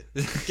like it.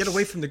 Get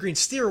away from the green.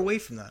 Steer away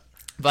from that.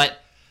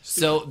 But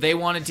so they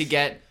wanted to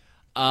get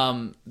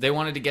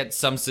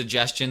some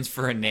suggestions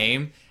for a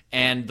name,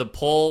 and the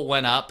poll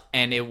went up,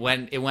 and it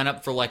went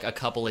up for like a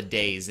couple of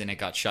days, and it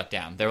got shut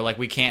down. They were like,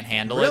 we can't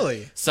handle it.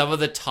 Really? Some of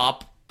the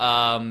top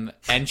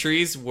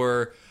entries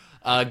were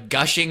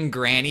gushing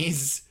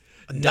grannies.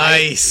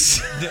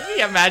 Nice.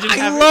 Yeah,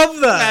 love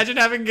that. Imagine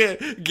having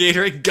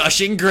Gatorade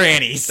gushing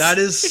grannies. That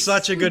is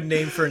such a good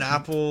name for an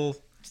apple,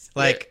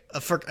 like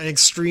for an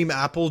extreme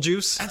apple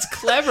juice. That's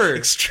clever.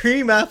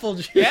 Extreme apple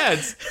juice. Yeah,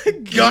 it's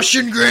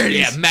gushing grannies.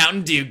 Yeah,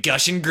 Mountain Dew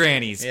gushing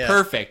grannies. Yeah.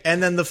 Perfect.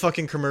 And then the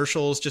fucking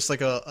commercial is just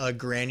like a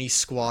granny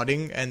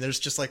squatting, and there's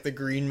just like the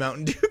green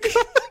Mountain Dew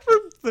coming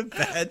from the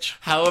badge.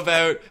 How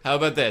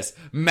about this?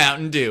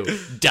 Mountain Dew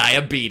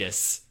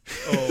diabetes.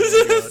 Oh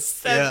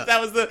my God.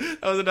 That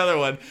was another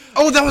one.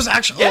 Oh, that was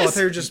actually. Yes. Oh, I thought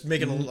you were just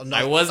making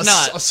I was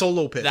not a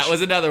solo pitch. That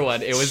was another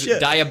one. It was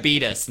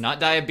diabetes, not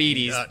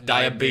diabetes.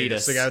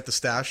 Diabetes. The guy with the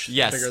stash.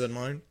 Yes. Bigger than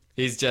mine.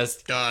 He's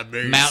just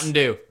diabetes. Mountain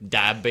Dew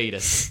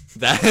diabetes.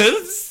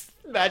 That's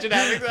imagine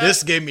having that.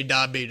 This gave me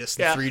diabetes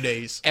in 3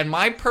 days. And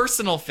my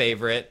personal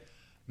favorite,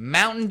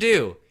 Mountain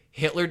Dew.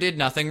 Hitler did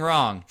nothing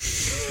wrong.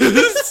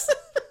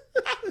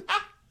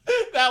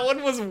 That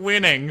one was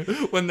winning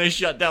when they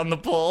shut down the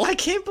poll. I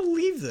can't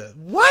believe that.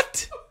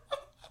 What?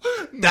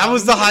 That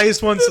was the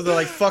highest one, so they're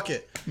like, fuck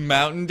it.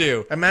 Mountain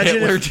Dew. Imagine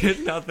Hitler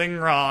did nothing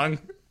wrong.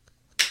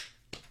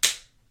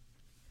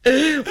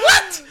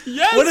 What?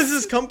 Yes. What is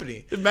this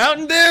company?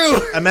 Mountain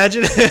Dew.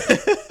 Imagine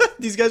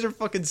these guys are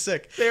fucking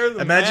sick.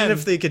 Imagine men.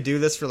 if they could do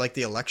this for like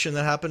the election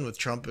that happened with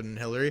Trump and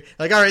Hillary.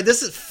 Like, all right,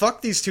 this is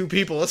fuck these two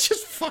people. Let's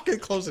just fucking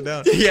close it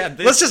down. Yeah,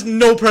 let's just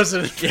no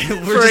president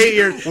for 8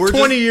 years,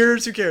 20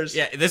 years. Who cares?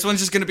 Yeah, this one's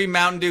just gonna be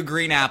Mountain Dew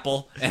Green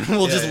Apple, and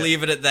we'll just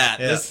leave it at that.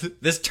 Yeah.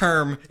 This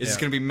term is just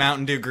gonna be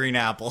Mountain Dew Green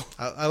Apple.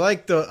 I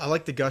like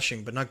the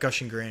gushing, but not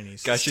gushing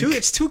grannies. Gushing,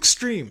 it's too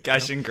extreme.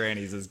 Gushing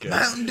grannies is good.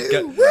 Mountain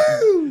Dew,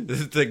 woo!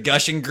 The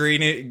gushing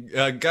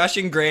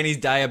grannies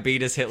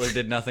diabetes Hitler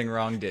did nothing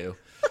wrong do.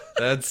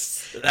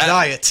 That's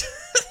diet.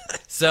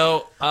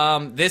 So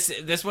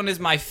this one is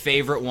my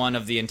favorite one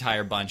of the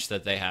entire bunch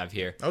that they have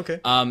here. Okay.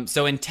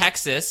 So in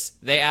Texas,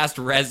 they asked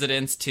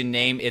residents to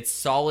name its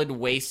solid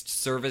waste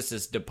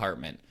services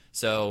department.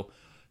 So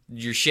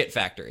your shit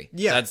factory.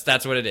 Yeah.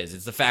 That's what it is.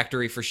 It's the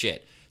factory for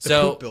shit.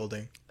 The poop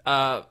building.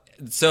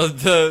 So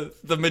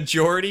the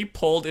majority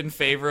polled in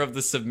favor of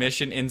the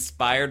submission,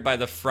 inspired by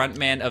the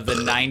frontman of the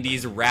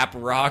 90s rap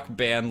rock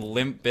band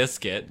Limp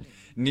Bizkit.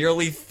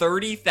 Nearly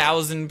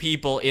 30,000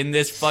 people in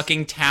this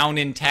fucking town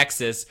in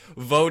Texas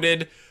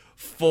voted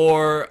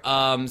for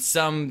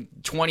some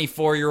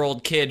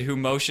 24-year-old kid who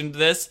motioned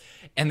this,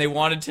 and they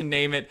wanted to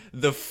name it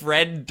the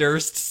Fred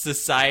Durst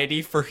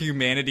Society for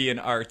Humanity and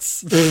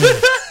Arts.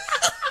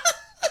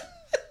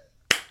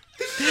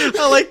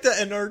 I like the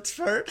and arts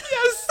part.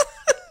 Yes.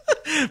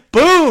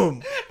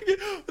 Boom!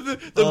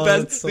 The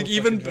best, so like,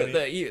 even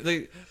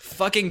the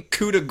fucking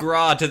coup de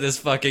grace to this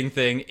fucking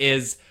thing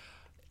is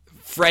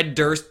Fred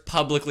Durst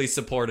publicly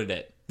supported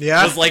it.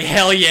 Yeah. was like,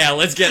 hell yeah,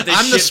 let's get this.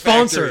 I'm shit the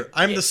sponsor.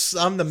 Factory.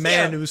 I'm the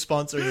man who's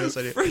sponsoring this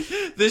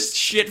idea. This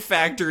shit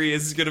factory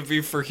is gonna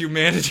be for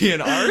humanity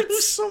and arts.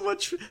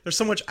 There's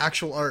so much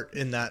actual art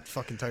in that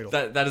fucking title.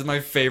 That is my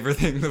favorite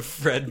thing. The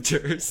Fred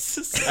Durst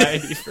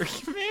Society for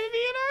Humanity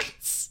and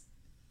Arts.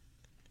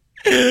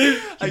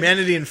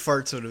 Humanity and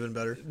farts would have been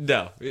better.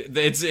 No,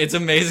 it's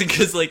amazing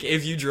because like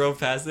if you drove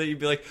past that, you'd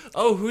be like,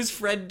 oh, who's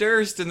Fred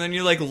Durst? And then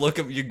you like look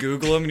up, you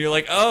Google him, and you're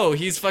like, oh,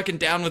 he's fucking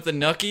down with the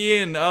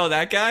nookie, and oh,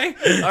 that guy.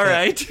 All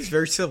right, He's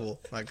very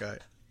civil. That guy.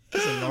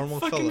 He's a normal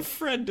fucking fella.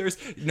 Fred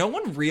Durst. No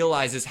one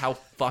realizes how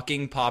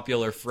fucking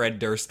popular Fred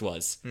Durst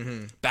was.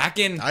 Mm-hmm. Back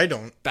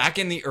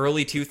in the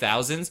early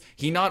 2000s,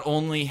 he not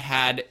only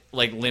had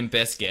like Limp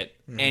Bizkit,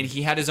 and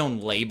he had his own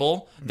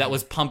label that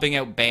was pumping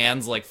out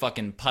bands like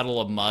fucking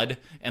Puddle of Mud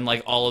and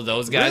like all of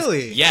those guys.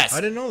 Really? Yes.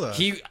 I didn't know that.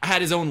 He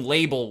had his own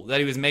label that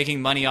he was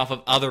making money off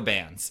of other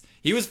bands.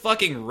 He was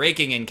fucking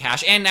raking in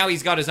cash, and now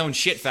he's got his own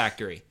shit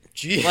factory.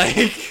 Gee.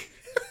 Like,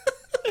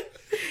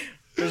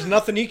 There's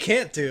nothing he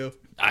can't do.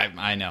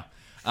 I know.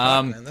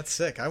 Man, that's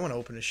sick. I want to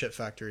open a shit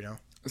factory now.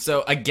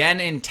 So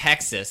again in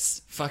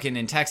Texas,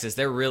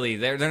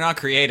 they're not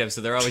creative,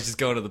 so they're always just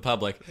going to the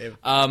public.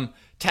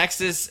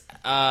 Texas,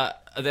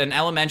 an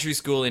elementary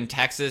school in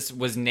Texas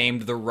was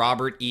named the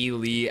Robert E.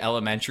 Lee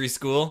Elementary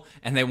School,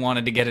 and they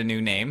wanted to get a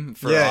new name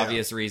for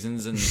obvious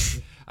reasons. And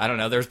I don't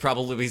know, there's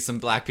probably some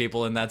black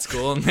people in that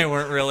school, and they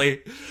weren't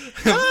really.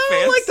 I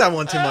don't like that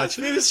one too much.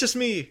 Maybe it's just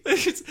me.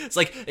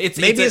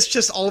 It's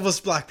just all of us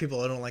black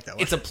people. I don't like that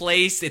one. It's a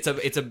place. It's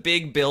a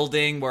big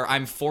building where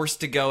I'm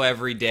forced to go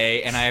every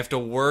day, and I have to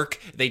work.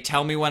 They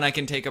tell me when I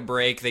can take a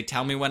break. They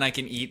tell me when I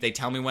can eat. They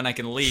tell me when I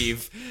can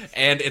leave.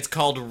 And it's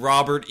called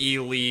Robert E.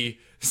 Lee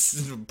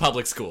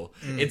Public School.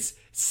 It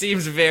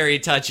seems very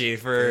touchy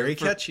very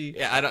catchy.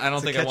 Yeah, I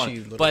don't think I want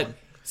it. But one.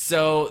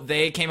 So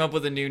they came up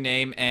with a new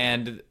name,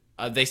 and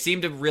they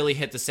seem to really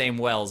hit the same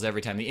wells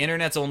every time. The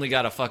internet's only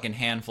got a fucking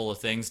handful of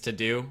things to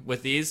do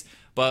with these,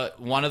 but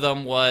one of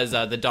them was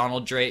the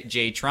Donald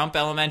J. Trump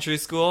Elementary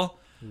School.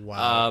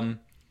 Wow.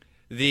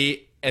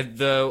 The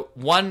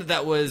one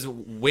that was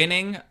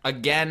winning,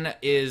 again,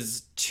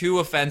 is too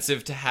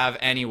offensive to have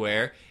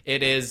anywhere.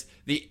 It is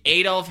the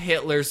Adolf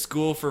Hitler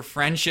School for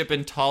Friendship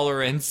and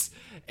Tolerance,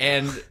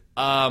 and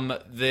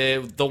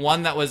the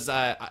one that was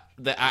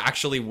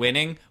actually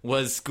winning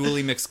was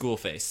Schoolie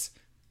McSchoolface.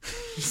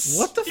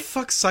 What the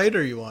fuck site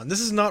are you on?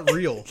 This is not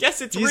real.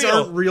 Yes, it's These real.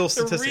 aren't real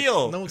They're statistics.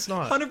 real. No, it's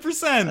not. 100%.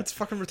 That's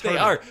fucking retarded. They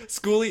are.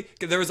 Schoolie.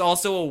 There was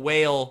also a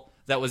whale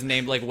that was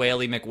named like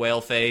Whaley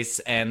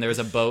McWhaleface, and there was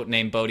a boat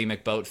named Bodie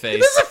McBoatface.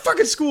 This is a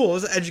fucking school.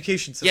 This is an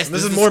education system. Yes,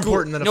 this is more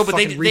important than a fucking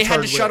retard. No, but they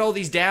had to shut all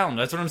these down.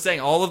 That's what I'm saying.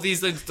 All of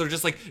these things, they're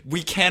just like,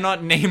 we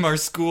cannot name our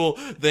school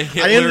the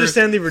Hitler. I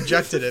understand they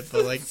rejected it,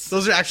 but like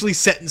those are actually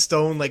set in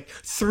stone. Like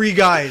 3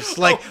 guys,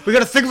 like we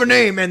gotta think of a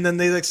name, and then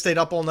they like stayed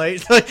up all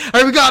night. Like,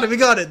 all right, we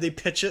got it. They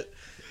pitch it.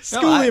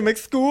 Schoolie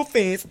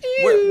McSchoolface.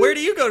 Where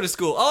do you go to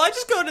school? Oh, I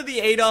just go to the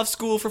Adolf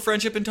School for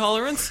Friendship and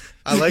Tolerance.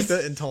 I like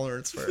the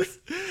intolerance part.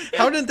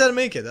 How didn't that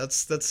make it?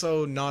 That's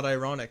so not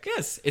ironic.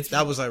 Yes,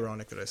 that was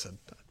ironic that I said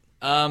that.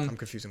 I'm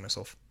confusing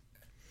myself.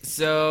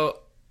 So,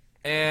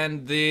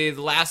 and the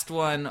last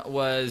one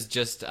was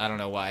just, I don't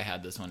know why I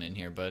had this one in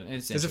here, but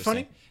it's interesting. Is it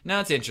funny?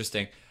 No, it's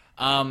interesting.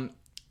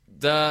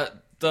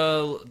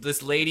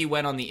 This lady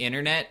went on the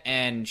internet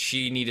and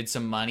she needed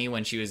some money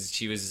when she was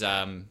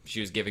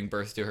giving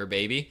birth to her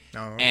baby,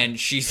 and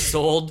she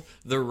sold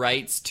the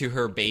rights to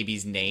her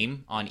baby's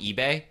name on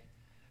eBay.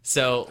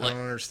 So I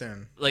don't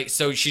understand. Like,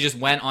 so she just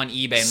went on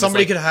eBay and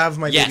somebody was like, could have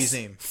my baby's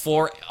name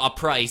for a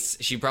price.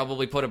 She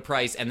probably put a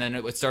price, and then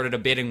it started a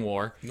bidding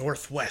war.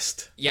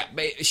 Northwest. Yeah,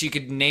 she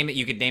could name it.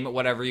 You could name it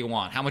whatever you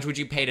want. How much would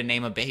you pay to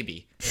name a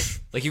baby?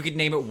 Like, you could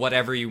name it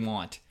whatever you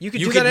want. You could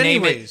do that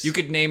name anyways. You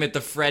could name it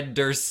the Fred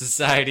Durst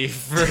Society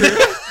for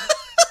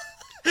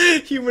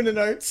Human and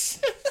Arts.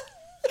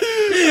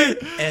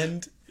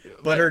 End.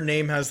 But her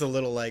name has the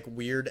little like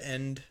weird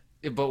end.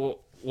 But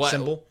what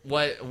symbol?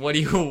 What do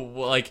you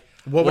like?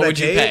 What would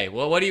you pay?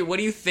 Well, what do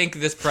you think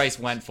this price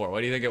went for?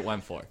 What do you think it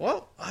went for?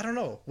 Well, I don't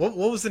know. What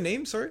was the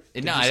name? Sorry.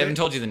 No, I haven't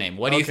told you the name.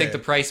 What do you think the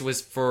price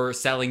was for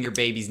selling your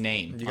baby's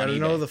name? You gotta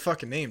know the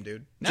fucking name,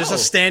 dude. No. Just a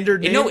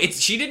standard name. No,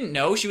 she didn't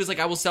know. She was like,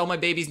 "I will sell my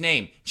baby's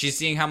name." She's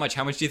seeing how much.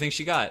 How much do you think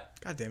she got?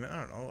 God damn it!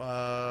 I don't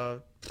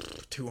know.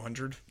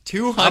 200.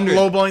 200. I'm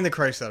lowballing the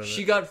Christ out of it.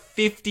 She got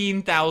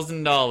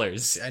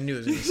 $15,000. I knew it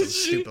was gonna be something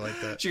stupid like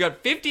that. She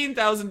got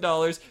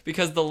 $15,000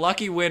 because the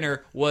lucky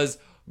winner was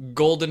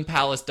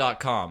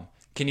GoldenPalace.com.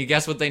 Can you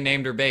guess what they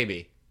named her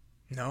baby?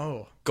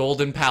 No.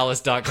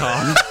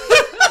 GoldenPalace.com. No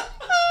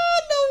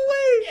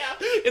way. Yeah,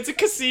 it's a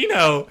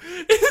casino.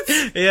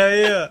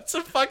 Yeah. It's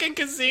a fucking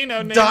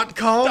casino name.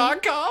 .com?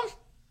 .com?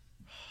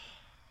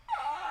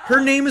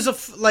 Her name is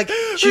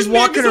she's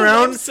walking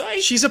around.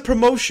 Website. She's a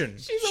promotion.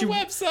 She's a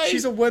website.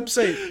 She's a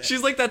website.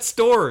 She's like that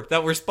store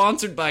that we're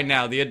sponsored by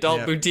now, the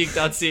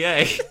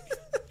adultboutique.ca.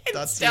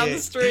 It's down the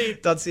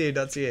street.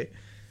 .ca.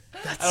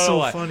 That's I don't know so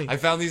why. funny. I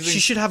found these things. She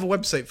should have a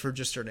website for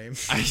just her name.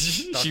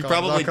 She .com,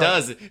 probably .com.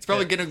 does. It's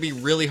probably going to be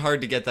really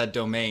hard to get that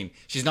domain.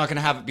 She's not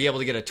going to be able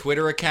to get a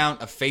Twitter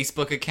account, a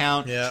Facebook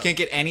account. Yeah. She can't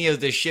get any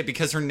of this shit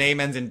because her name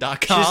ends in She has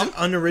 .com. an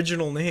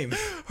unoriginal name.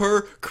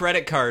 Her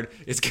credit card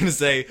is going to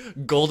say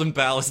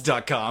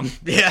goldenpalace.com.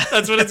 Yeah.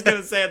 That's what it's going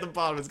to say at the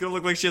bottom. It's going to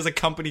look like she has a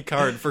company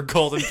card for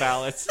Golden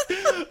Palace.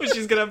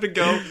 She's going to have to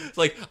go,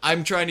 like,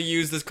 I'm trying to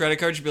use this credit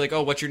card. She'll be like,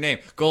 oh, what's your name?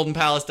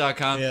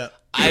 Goldenpalace.com. Yeah.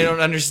 I don't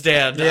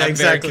understand. Yeah, I'm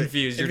exactly. very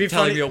confused. It'd You're be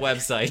telling funny- me a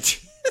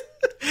website.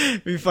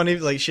 It'd be funny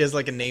if, like, she has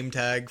like a name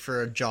tag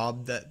for a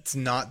job that's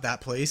not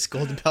that place,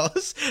 Golden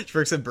Palace. She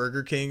works at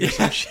Burger King or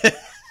some shit.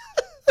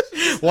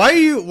 Why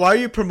are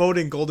you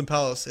promoting Golden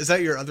Palace? Is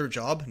that your other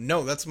job?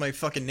 No, that's my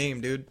fucking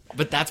name, dude.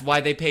 But that's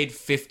why they paid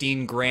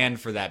 $15,000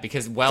 for that,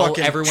 because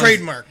Fucking everyone's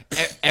trademark.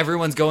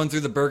 Everyone's going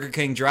through the Burger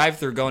King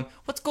drive-thru going,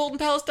 what's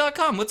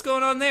goldenpalace.com? What's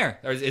going on there?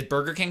 Or is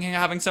Burger King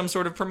having some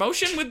sort of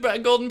promotion with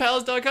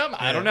goldenpalace.com?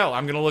 I don't know.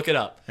 I'm going to look it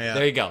up. Yeah.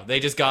 There you go. They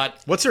just got...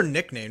 What's her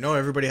nickname? No,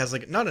 everybody has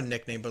like not a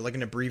nickname, but like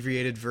an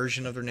abbreviated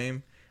version of their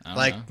name.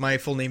 Like know. my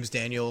full name's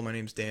Daniel. My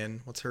name's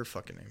Dan. What's her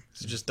fucking name?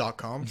 Is it just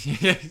 .com?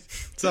 Yo,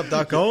 What's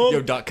up,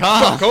 .com?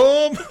 .com.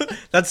 .com.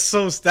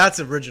 That's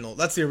original.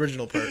 That's the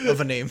original part of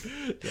a name.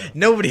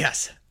 Nobody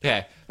has it.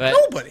 Okay. But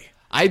Nobody.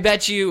 I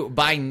bet you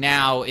by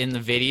now in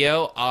the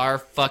video, our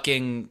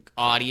fucking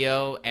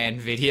audio and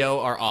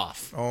video are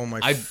off. Oh my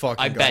I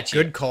fucking god. bet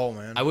you. Good call,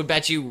 man. I would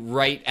bet you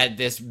right at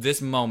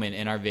this moment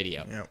in our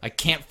video. Yep. I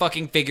can't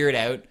fucking figure it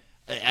out.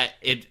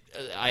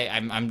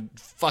 I'm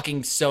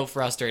fucking so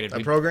frustrated.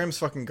 That program's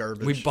fucking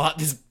garbage. We bought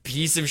this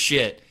piece of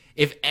shit.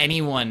 If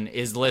anyone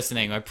is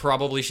listening, I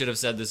probably should have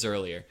said this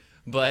earlier,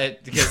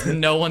 but because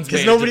no one's made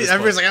Because it to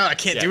everybody's this like, oh, I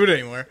can't do it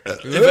anymore.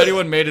 point. If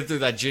anyone made it through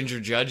that Ginger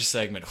Judge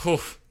segment, whew,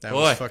 That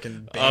boy. was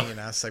fucking banging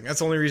ass segment. That's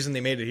the only reason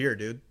they made it here,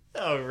 dude.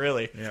 Oh,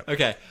 really? Yeah.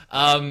 Okay.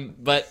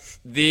 But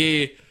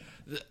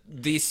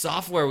the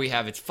software we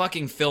have, it's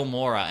fucking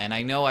Filmora, and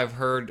I know I've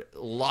heard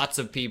lots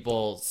of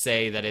people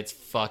say that it's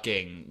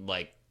fucking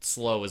like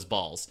slow as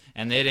balls,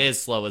 and it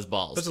is slow as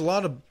balls. There's a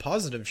lot of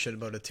positive shit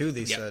about it too.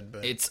 They said,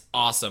 but It's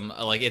awesome.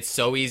 Like, it's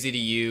so easy to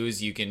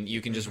use. You can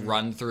just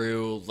run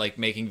through like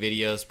making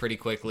videos pretty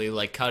quickly.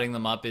 Like, cutting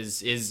them up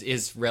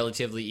is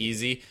relatively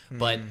easy,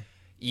 but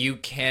you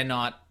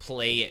cannot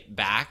play it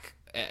back.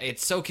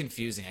 It's so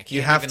confusing. I can't.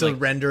 you have even, to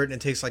like, render it, and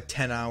it takes like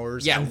 10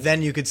 hours. Yeah. and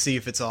then you could see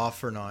if it's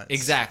off or not. It's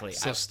Exactly.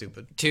 So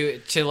stupid.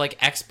 to like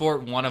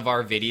export one of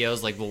our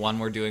videos, like the one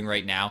we're doing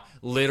right now,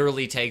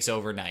 literally takes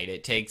overnight.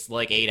 It takes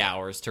like 8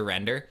 hours to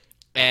render,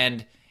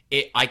 and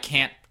I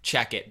can't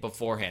check it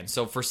beforehand.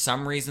 So for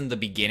some reason, the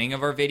beginning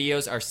of our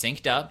videos are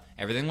synced up.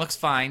 Everything looks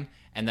fine.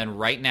 And then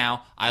right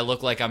now, I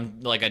look like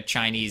I'm like a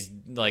Chinese,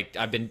 like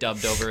I've been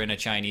dubbed over in a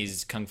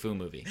Chinese kung fu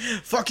movie.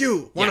 Fuck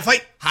you. Want Yeah. to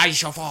fight? Hi,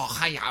 chauffeur.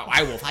 Hi,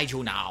 I will fight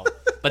you now.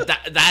 But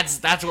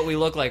that's what we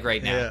look like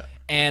right now. Yeah.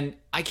 And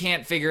I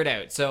can't figure it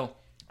out. So,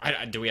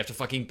 do we have to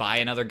fucking buy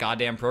another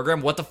goddamn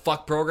program? What the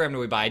fuck program do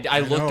we buy? I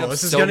looked No, up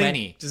this is so getting,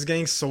 many. This is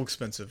getting so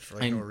expensive for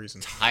like no I'm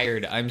reason.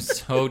 tired. I'm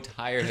so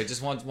tired. I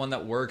just want one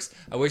that works.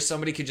 I wish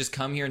somebody could just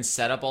come here and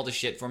set up all the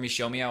shit for me,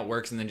 show me how it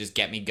works, and then just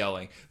get me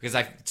going. Because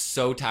I'm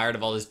so tired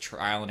of all this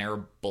trial and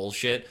error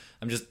bullshit.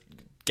 I'm just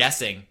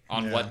guessing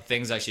on what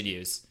things I should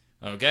use.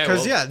 Okay.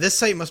 Because well, this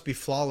site must be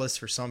flawless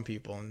for some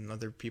people, and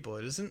other people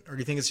it isn't. Or do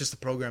you think it's just a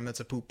program that's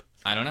a poop?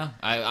 I don't know.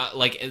 I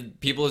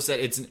like people have said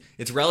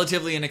it's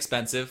relatively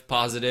inexpensive,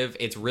 positive.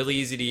 It's really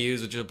easy to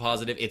use, which is a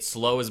positive. It's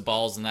slow as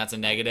balls, and that's a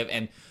negative.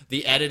 And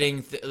the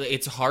editing,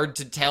 it's hard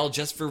to tell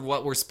just for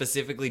what we're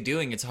specifically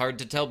doing. It's hard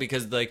to tell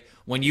because like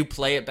when you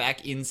play it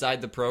back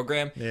inside the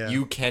program,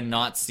 you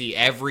cannot see.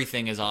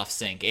 Everything is off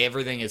sync.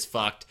 Everything is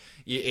fucked.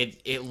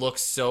 It looks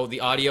so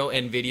the audio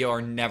and video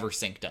are never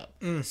synced up.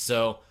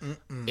 So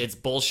it's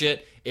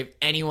bullshit. If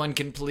anyone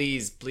can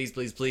please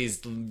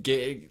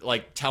get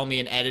like tell me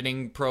an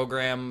editing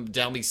program,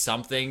 tell me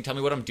something, tell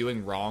me what I'm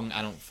doing wrong.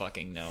 I don't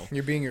fucking know.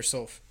 You're being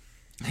yourself.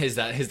 Is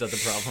that the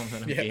problem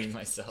that I'm being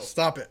myself?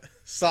 Stop it.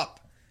 Stop.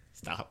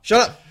 Stop.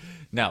 Shut up.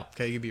 No.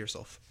 Okay, you be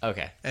yourself.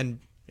 Okay. And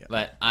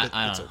But I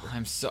it's don't know.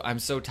 over. I'm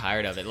so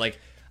tired of it. Like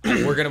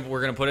we're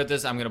gonna put it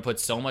this. I'm gonna put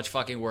so much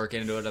fucking work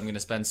into it. I'm gonna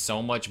spend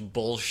so much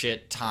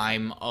bullshit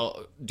time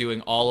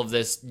doing all of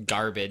this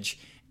garbage,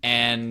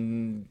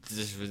 and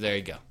there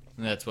you go.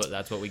 That's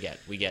what we get.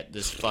 We get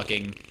this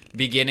fucking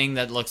beginning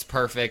that looks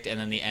perfect, and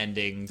then the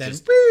ending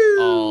just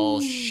all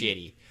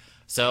shitty.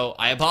 So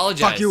I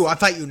apologize. Fuck you. I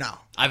fight you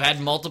now. I've had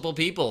multiple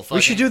people.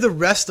 We should do the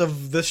rest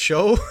of this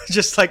show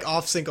just like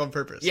off sync on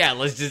purpose. Yeah,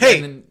 let's just. Hey.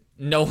 And then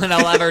no one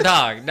will ever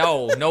talk.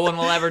 No one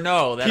will ever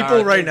know that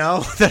People right now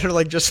that are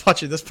like just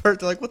watching this part,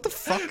 they're like, "What the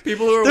fuck?"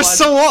 People who are they're watching,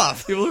 so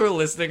off. People who are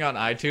listening on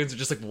iTunes are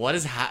just like, "What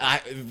is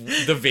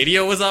the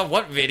video was on?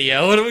 What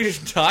video? What are we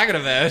talking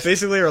about?"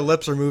 Basically, our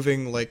lips are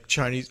moving like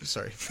Chinese.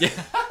 Sorry. Yeah.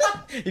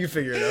 You can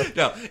figure it out.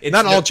 No, it's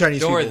Not all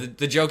Chinese don't worry, people.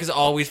 the joke is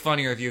always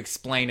funnier if you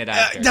explain it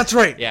after. That's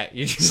right. Yeah.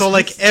 You just, So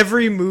like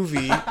every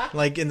movie,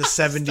 like in the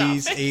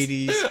 70s,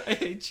 80s, I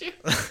hate you.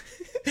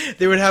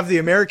 they would have the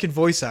American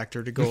voice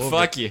actor to go over.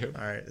 Fuck you.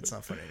 All right, it's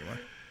not funny anymore.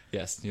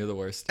 Yes, you're the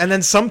worst. And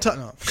then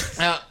sometimes...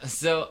 No.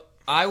 So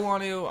I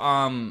want to...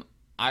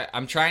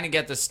 I'm trying to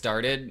get this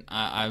started.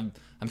 I'm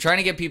trying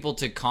to get people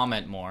to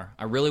comment more.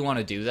 I really want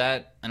to do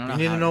that. I don't know You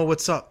need how to know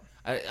what's up.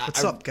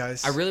 What's up,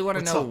 guys? I really want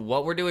to What's know up?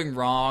 what we're doing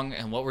wrong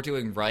and what we're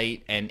doing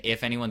right, and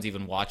if anyone's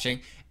even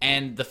watching.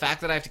 And the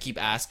fact that I have to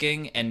keep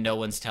asking and no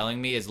one's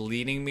telling me is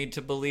leading me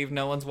to believe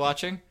no one's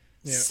watching.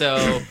 Yeah.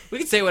 So we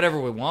can say whatever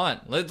we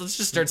want. Let's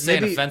just start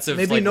saying offensive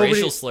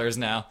racial slurs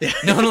now. Yeah.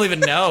 No one will even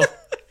know.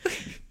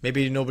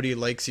 Maybe nobody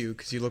likes you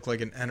because you look like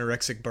an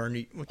anorexic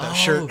Barney with that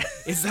shirt.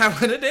 Is that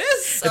what it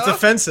is? It's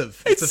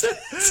offensive. This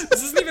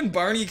isn't even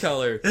Barney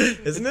color,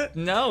 isn't it?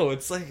 No,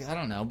 it's like, I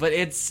don't know, but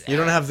it's... You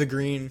don't have the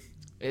green.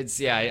 It's,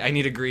 yeah, I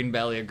need a green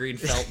belly, a green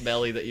felt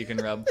belly that you can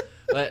rub.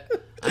 But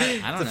I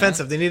don't know. It's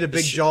offensive. They need a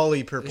big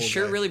jolly purple The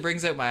shirt guy. really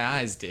brings out my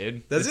eyes,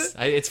 dude. Does it?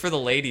 it? It's for the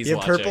ladies You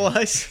have watching. purple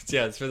eyes?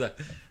 Yeah, it's for the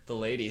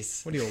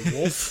ladies. What are you, a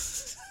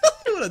wolf?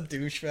 What a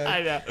douchebag.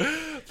 I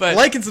know. But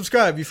like and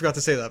subscribe. You forgot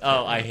to say that.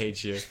 Oh, I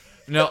hate you.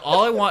 No,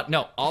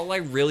 all I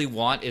really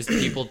want is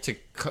people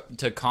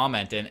to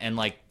comment and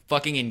like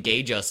fucking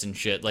engage us and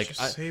shit. Like,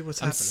 Just say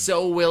what's I'm happening.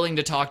 so willing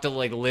to talk to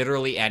like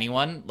literally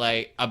anyone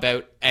like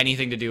about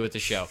anything to do with the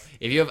show.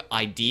 If you have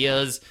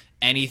ideas,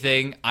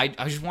 anything, I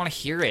just want to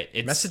hear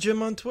it. Message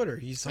him on Twitter.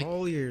 He's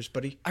all ears,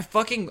 buddy.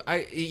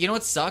 You know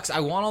what sucks?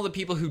 I want all the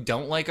people who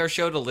don't like our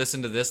show to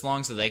listen to this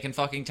long so they can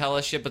fucking tell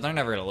us shit, but they're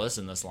never gonna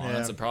listen this long. Yeah.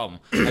 That's the problem.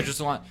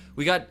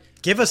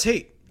 Give us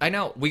hate. I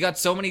know we got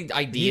so many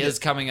ideas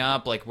coming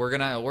up. Like we're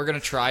gonna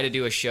try to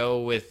do a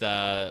show with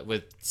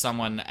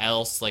someone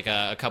else, like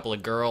a couple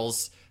of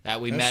girls that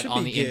we met should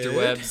on be the good.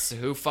 interwebs.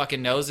 Who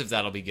fucking knows if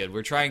that'll be good?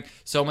 We're trying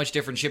so much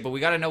different shit, but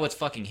we got to know what's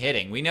fucking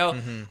hitting. We know.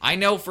 I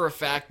know for a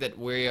fact that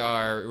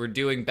we're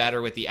doing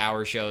better with the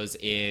hour shows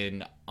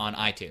on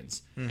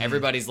iTunes.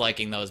 Everybody's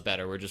liking those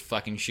better. We're just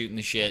fucking shooting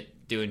the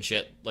shit, doing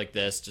shit like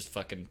this, just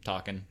fucking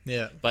talking.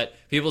 Yeah. But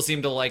people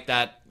seem to like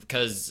that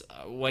because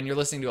when you're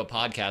listening to a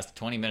podcast,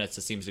 20 minutes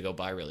just seems to go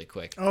by really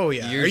quick. Oh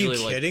yeah. Are you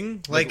Usually,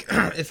 kidding? Like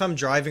if I'm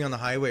driving on the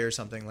highway or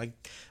something, like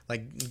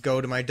go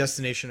to my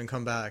destination and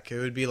come back, it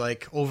would be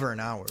like over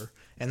an hour.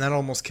 And that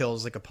almost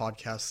kills like a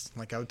podcast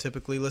like I would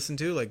typically listen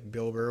to, like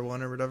Bill Burr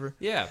one or whatever.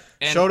 Yeah.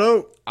 And Shout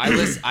out.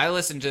 I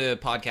listen to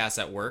podcasts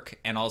at work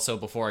and also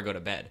before I go to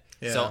bed.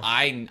 Yeah. So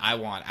I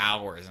want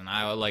hours, and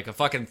I like a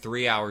fucking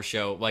 3-hour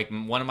show. Like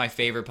one of my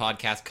favorite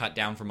podcasts cut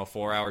down from a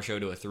 4-hour show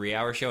to a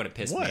 3-hour show, and it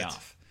pissed me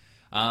off.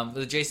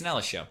 The Jason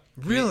Ellis show.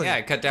 Really? Yeah,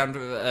 it cut down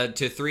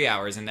to 3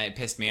 hours, and it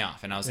pissed me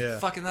off. And I was Yeah. like,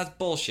 fucking, that's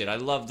bullshit. I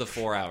love the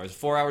 4 hours.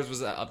 4 hours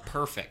was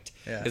perfect.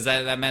 Yeah. Because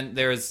that meant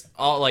there was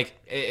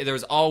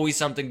always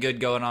something good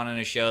going on in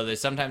a show. That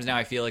sometimes now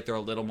I feel like they're a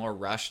little more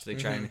rushed. They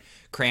try and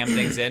cram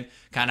things in,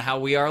 kind of how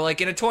we are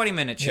like in a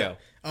 20-minute show.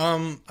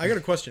 I got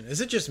a question. Is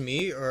it just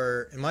me,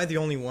 or am I the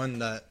only one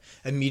that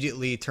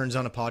immediately turns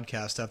on a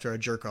podcast after I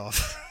jerk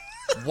off?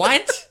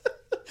 What?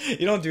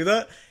 You don't do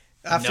that?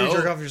 After No. you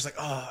jerk off, you're just like,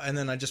 oh, and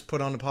then I just put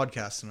on a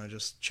podcast and I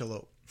just chill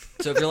out.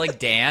 So if you're like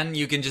Dan,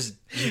 you can just...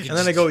 And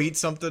then I go eat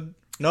something.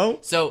 No?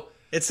 So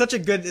It's such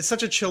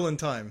a chilling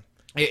time.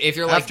 if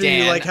you're like After you,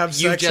 Dan, like, have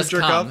you've sex and just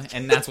jerk come, off.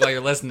 and that's why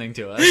you're listening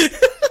to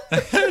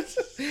us.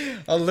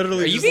 I'll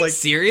literally Are you just being like...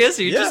 serious?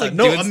 Or are you Yeah, just like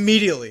no, doing...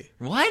 immediately.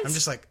 What? I'm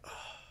just like, oh,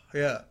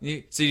 yeah.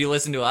 So you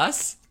listen to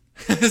us?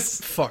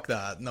 Fuck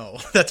that. No,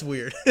 that's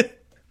weird.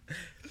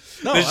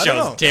 No, This I don't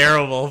show's know.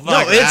 terrible. Fuck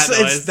No, that it's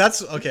noise.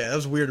 that's okay. That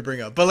was weird to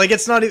bring up, but like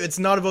it's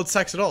not about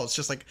sex at all. It's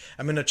just like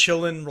I'm in a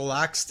chillin',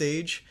 relaxed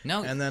stage,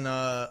 No. and then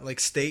like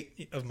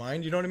state of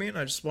mind. You know what I mean?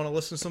 I just want to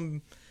listen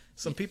to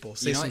some people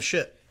say You know some what?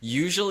 shit.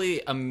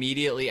 Usually,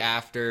 immediately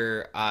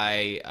after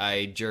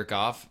I jerk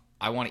off,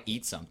 I want to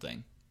eat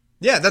something.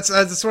 Yeah, that's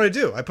what I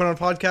do. I put on a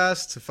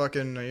podcast to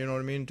fucking you know what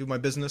I mean, do my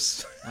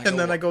business, I and go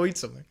then wa- I go eat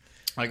something.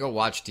 I go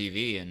watch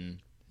TV and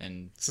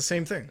It's the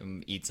same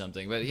thing. eat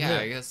something. But yeah,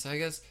 I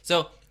guess.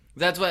 So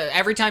that's what.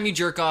 Every time you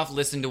jerk off,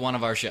 listen to one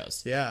of our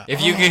shows. Yeah.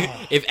 If you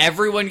can, if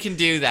everyone can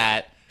do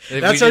that,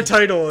 if That's we our did-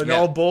 title in Yeah.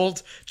 all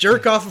bold.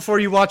 Jerk off before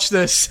you watch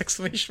this!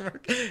 Exclamation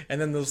mark. And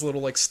then those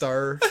little like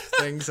star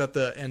things at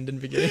the end and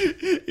beginning.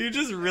 You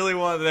just really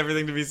wanted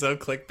everything to be so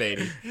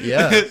clickbaity.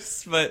 Yeah.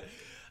 But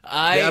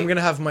Yeah, I'm gonna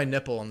have my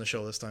nipple on the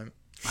show this time.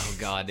 Oh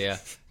god, yeah.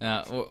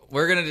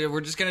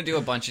 We're just gonna do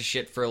a bunch of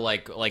shit for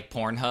like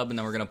Pornhub, and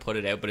then we're gonna put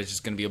it out, but it's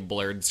just gonna be a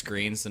blurred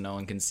screen so no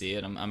one can see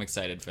it. I'm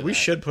excited for that. We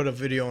should put a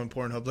video on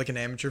Pornhub, like an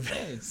amateur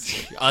video.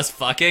 Us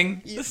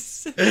fucking.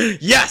 Yes.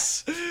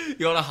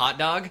 You want a hot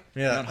dog?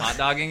 Yeah. You know what hot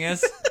dogging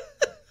is?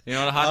 You know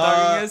what a hot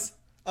dogging is?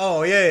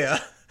 Oh yeah.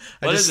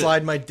 I What just is it?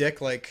 slide my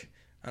dick like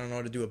I don't know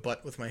how to do a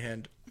butt with my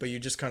hand, but you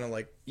just kind of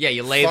like Yeah,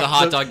 you lay the fuck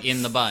hot dog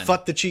in the bun.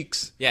 fuck the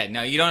cheeks. Yeah,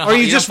 no, you don't. Or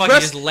you don't just fucking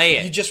rest. just lay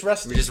it. You just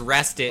rest. You just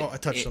rest it. Oh, I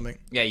touched something.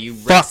 Yeah, you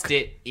rest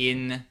it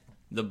in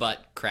the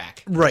butt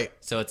crack. Right.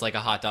 So it's like a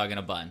hot dog in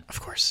a bun. Of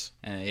course.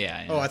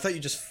 Yeah. Oh, I thought you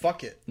just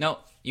fuck it. No,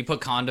 you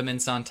put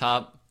condiments on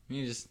top.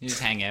 You just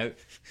hang out.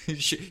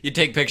 You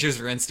take pictures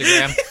for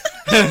Instagram.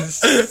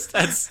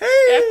 that's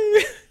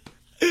Hey.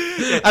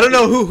 I don't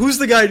know who's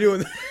the guy doing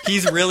that.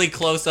 He's really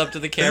close up to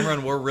the camera,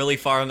 and we're really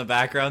far in the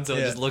background, so it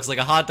Yeah. just looks like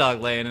a hot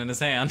dog laying in his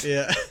hand.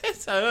 Yeah.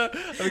 So,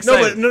 I'm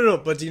excited. No.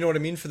 But do you know what I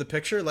mean for the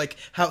picture? Like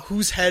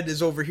whose head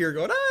is over here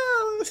going?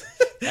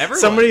 Everyone.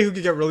 Somebody who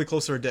could get really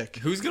close to her dick.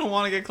 Who's gonna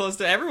want to get close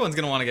to? Everyone's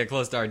gonna want to get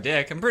close to our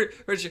dick. I'm pretty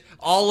sure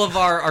all of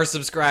our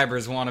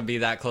subscribers want to be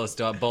that close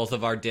to both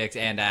of our dicks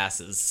and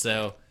asses.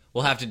 So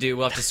we'll have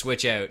to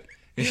switch out.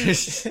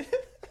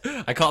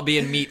 I call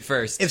being meat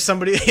first. If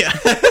somebody,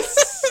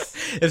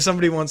 if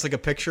somebody wants like a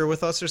picture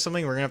with us or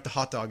something, we're gonna have to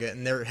hot dog it,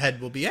 and their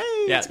head will be,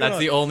 hey. Yeah, what's going that's on?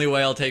 the only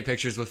way I'll take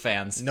pictures with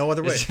fans. No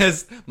other way. It's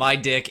just my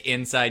dick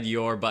inside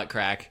your butt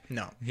crack.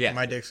 No. Yeah.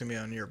 My dick's gonna be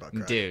on your butt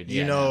crack. Dude,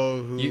 You yeah,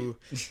 know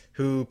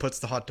who puts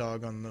the hot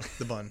dog on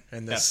the bun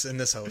in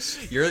this house.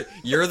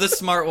 You're the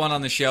smart one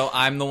on the show.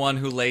 I'm the one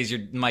who lays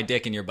my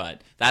dick in your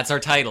butt. That's our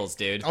titles,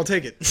 dude. I'll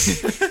take it.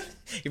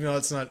 Even though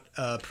it's not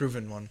a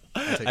proven one.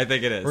 I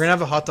think it is. We're gonna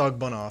have a hot dog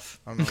bun off.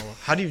 I don't know.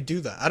 How do you do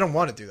that? I don't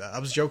want to do that. I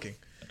was joking.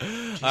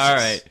 Jesus. All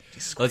right.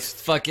 Let's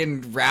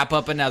fucking wrap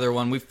up another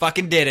one. We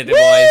fucking did it, Woo!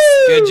 boys.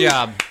 Good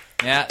job.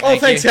 Yeah.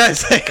 Thanks, you.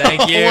 guys.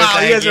 Thank you. Wow,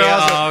 thank you guys you. are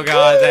awesome. Oh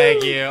god,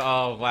 thank you.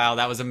 Oh wow,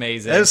 that was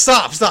amazing.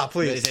 Stop,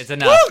 please. It's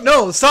enough. Woo!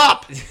 No,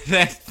 stop.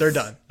 They're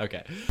done.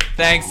 Okay.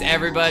 Thanks,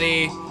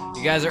 everybody.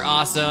 You guys are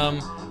awesome.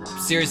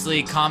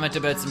 Seriously, comment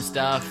about some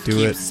stuff. Do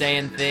Keep it.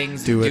 saying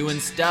things. Do it. Doing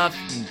stuff.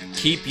 And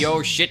keep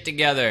your shit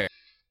together.